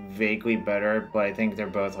was vaguely better, but I think they're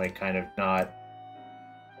both, like, kind of not.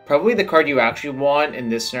 Probably the card you actually want in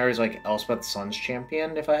this scenario is, like, Elspeth Sun's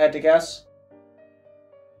Champion, if I had to guess.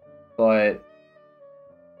 But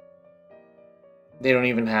they don't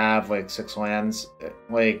even have, like, 6 lands.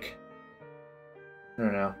 Like, I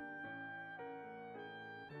don't know.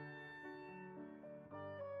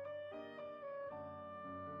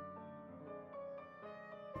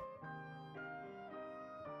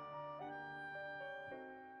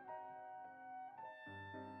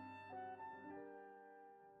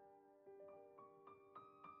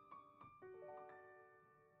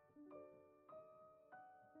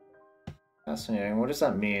 Fascinating. What does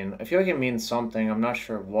that mean? I feel like it means something. I'm not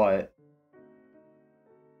sure what.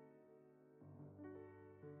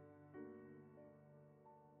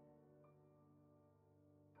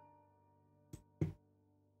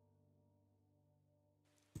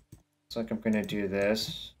 Looks like I'm gonna do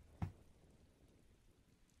this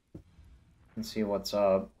and see what's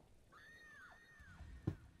up.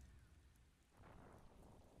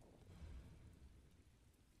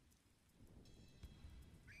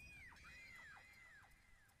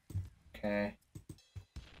 Okay.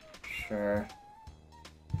 Sure.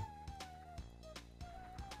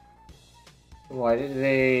 Why did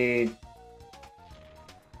they...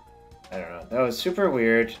 I don't know. That was super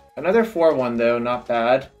weird. Another 4-1 though, not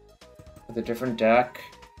bad. With a different deck.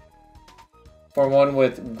 4-1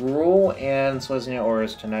 with Gruul and Selesnya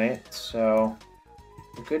Auras tonight, so...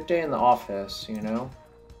 a good day in the office, you know?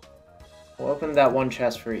 We'll open that one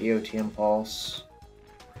chest for EOT Impulse.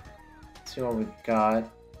 Let's see what we got.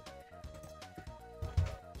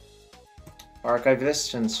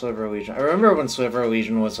 Archivist and Sliver Legion. I remember when Sliver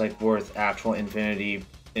Legion was like worth actual infinity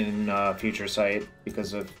in Future Sight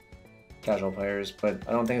because of casual players, but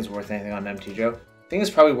I don't think it's worth anything on MTGO. I think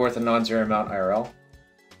it's probably worth a non-zero amount IRL.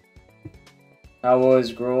 How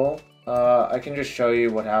was Gruul? I can just show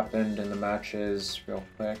you what happened in the matches real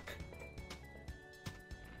quick.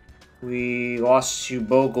 We lost to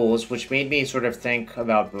Bogles, which made me sort of think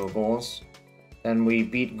about Bogles. Then we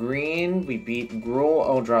beat green, we beat Gruul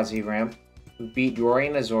Eldrazi Ramp, we beat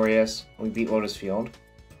Yorion Azorius, and we beat Lotus Field.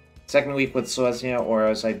 Second week with Selesnya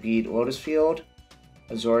Auras, I beat Lotus Field,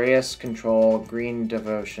 Azorius Control, Green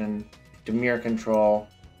Devotion, Dimir Control,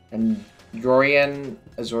 and Yorion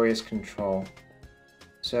Azorius Control.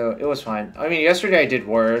 So it was fine. I mean, yesterday I did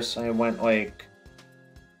worse. I went like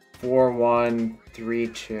 4-1,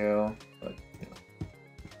 3-2, but you know,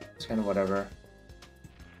 it's kind of whatever.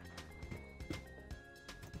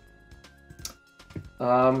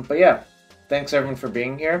 But yeah, thanks everyone for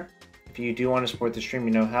being here. If you do want to support the stream,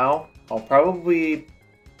 you know how. I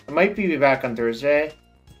might be back on Thursday.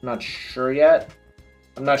 I'm not sure yet.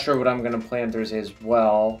 I'm not sure what I'm going to play on Thursday as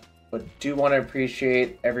well, but do want to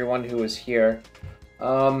appreciate everyone who was here.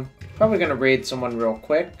 Probably going to raid someone real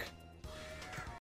quick.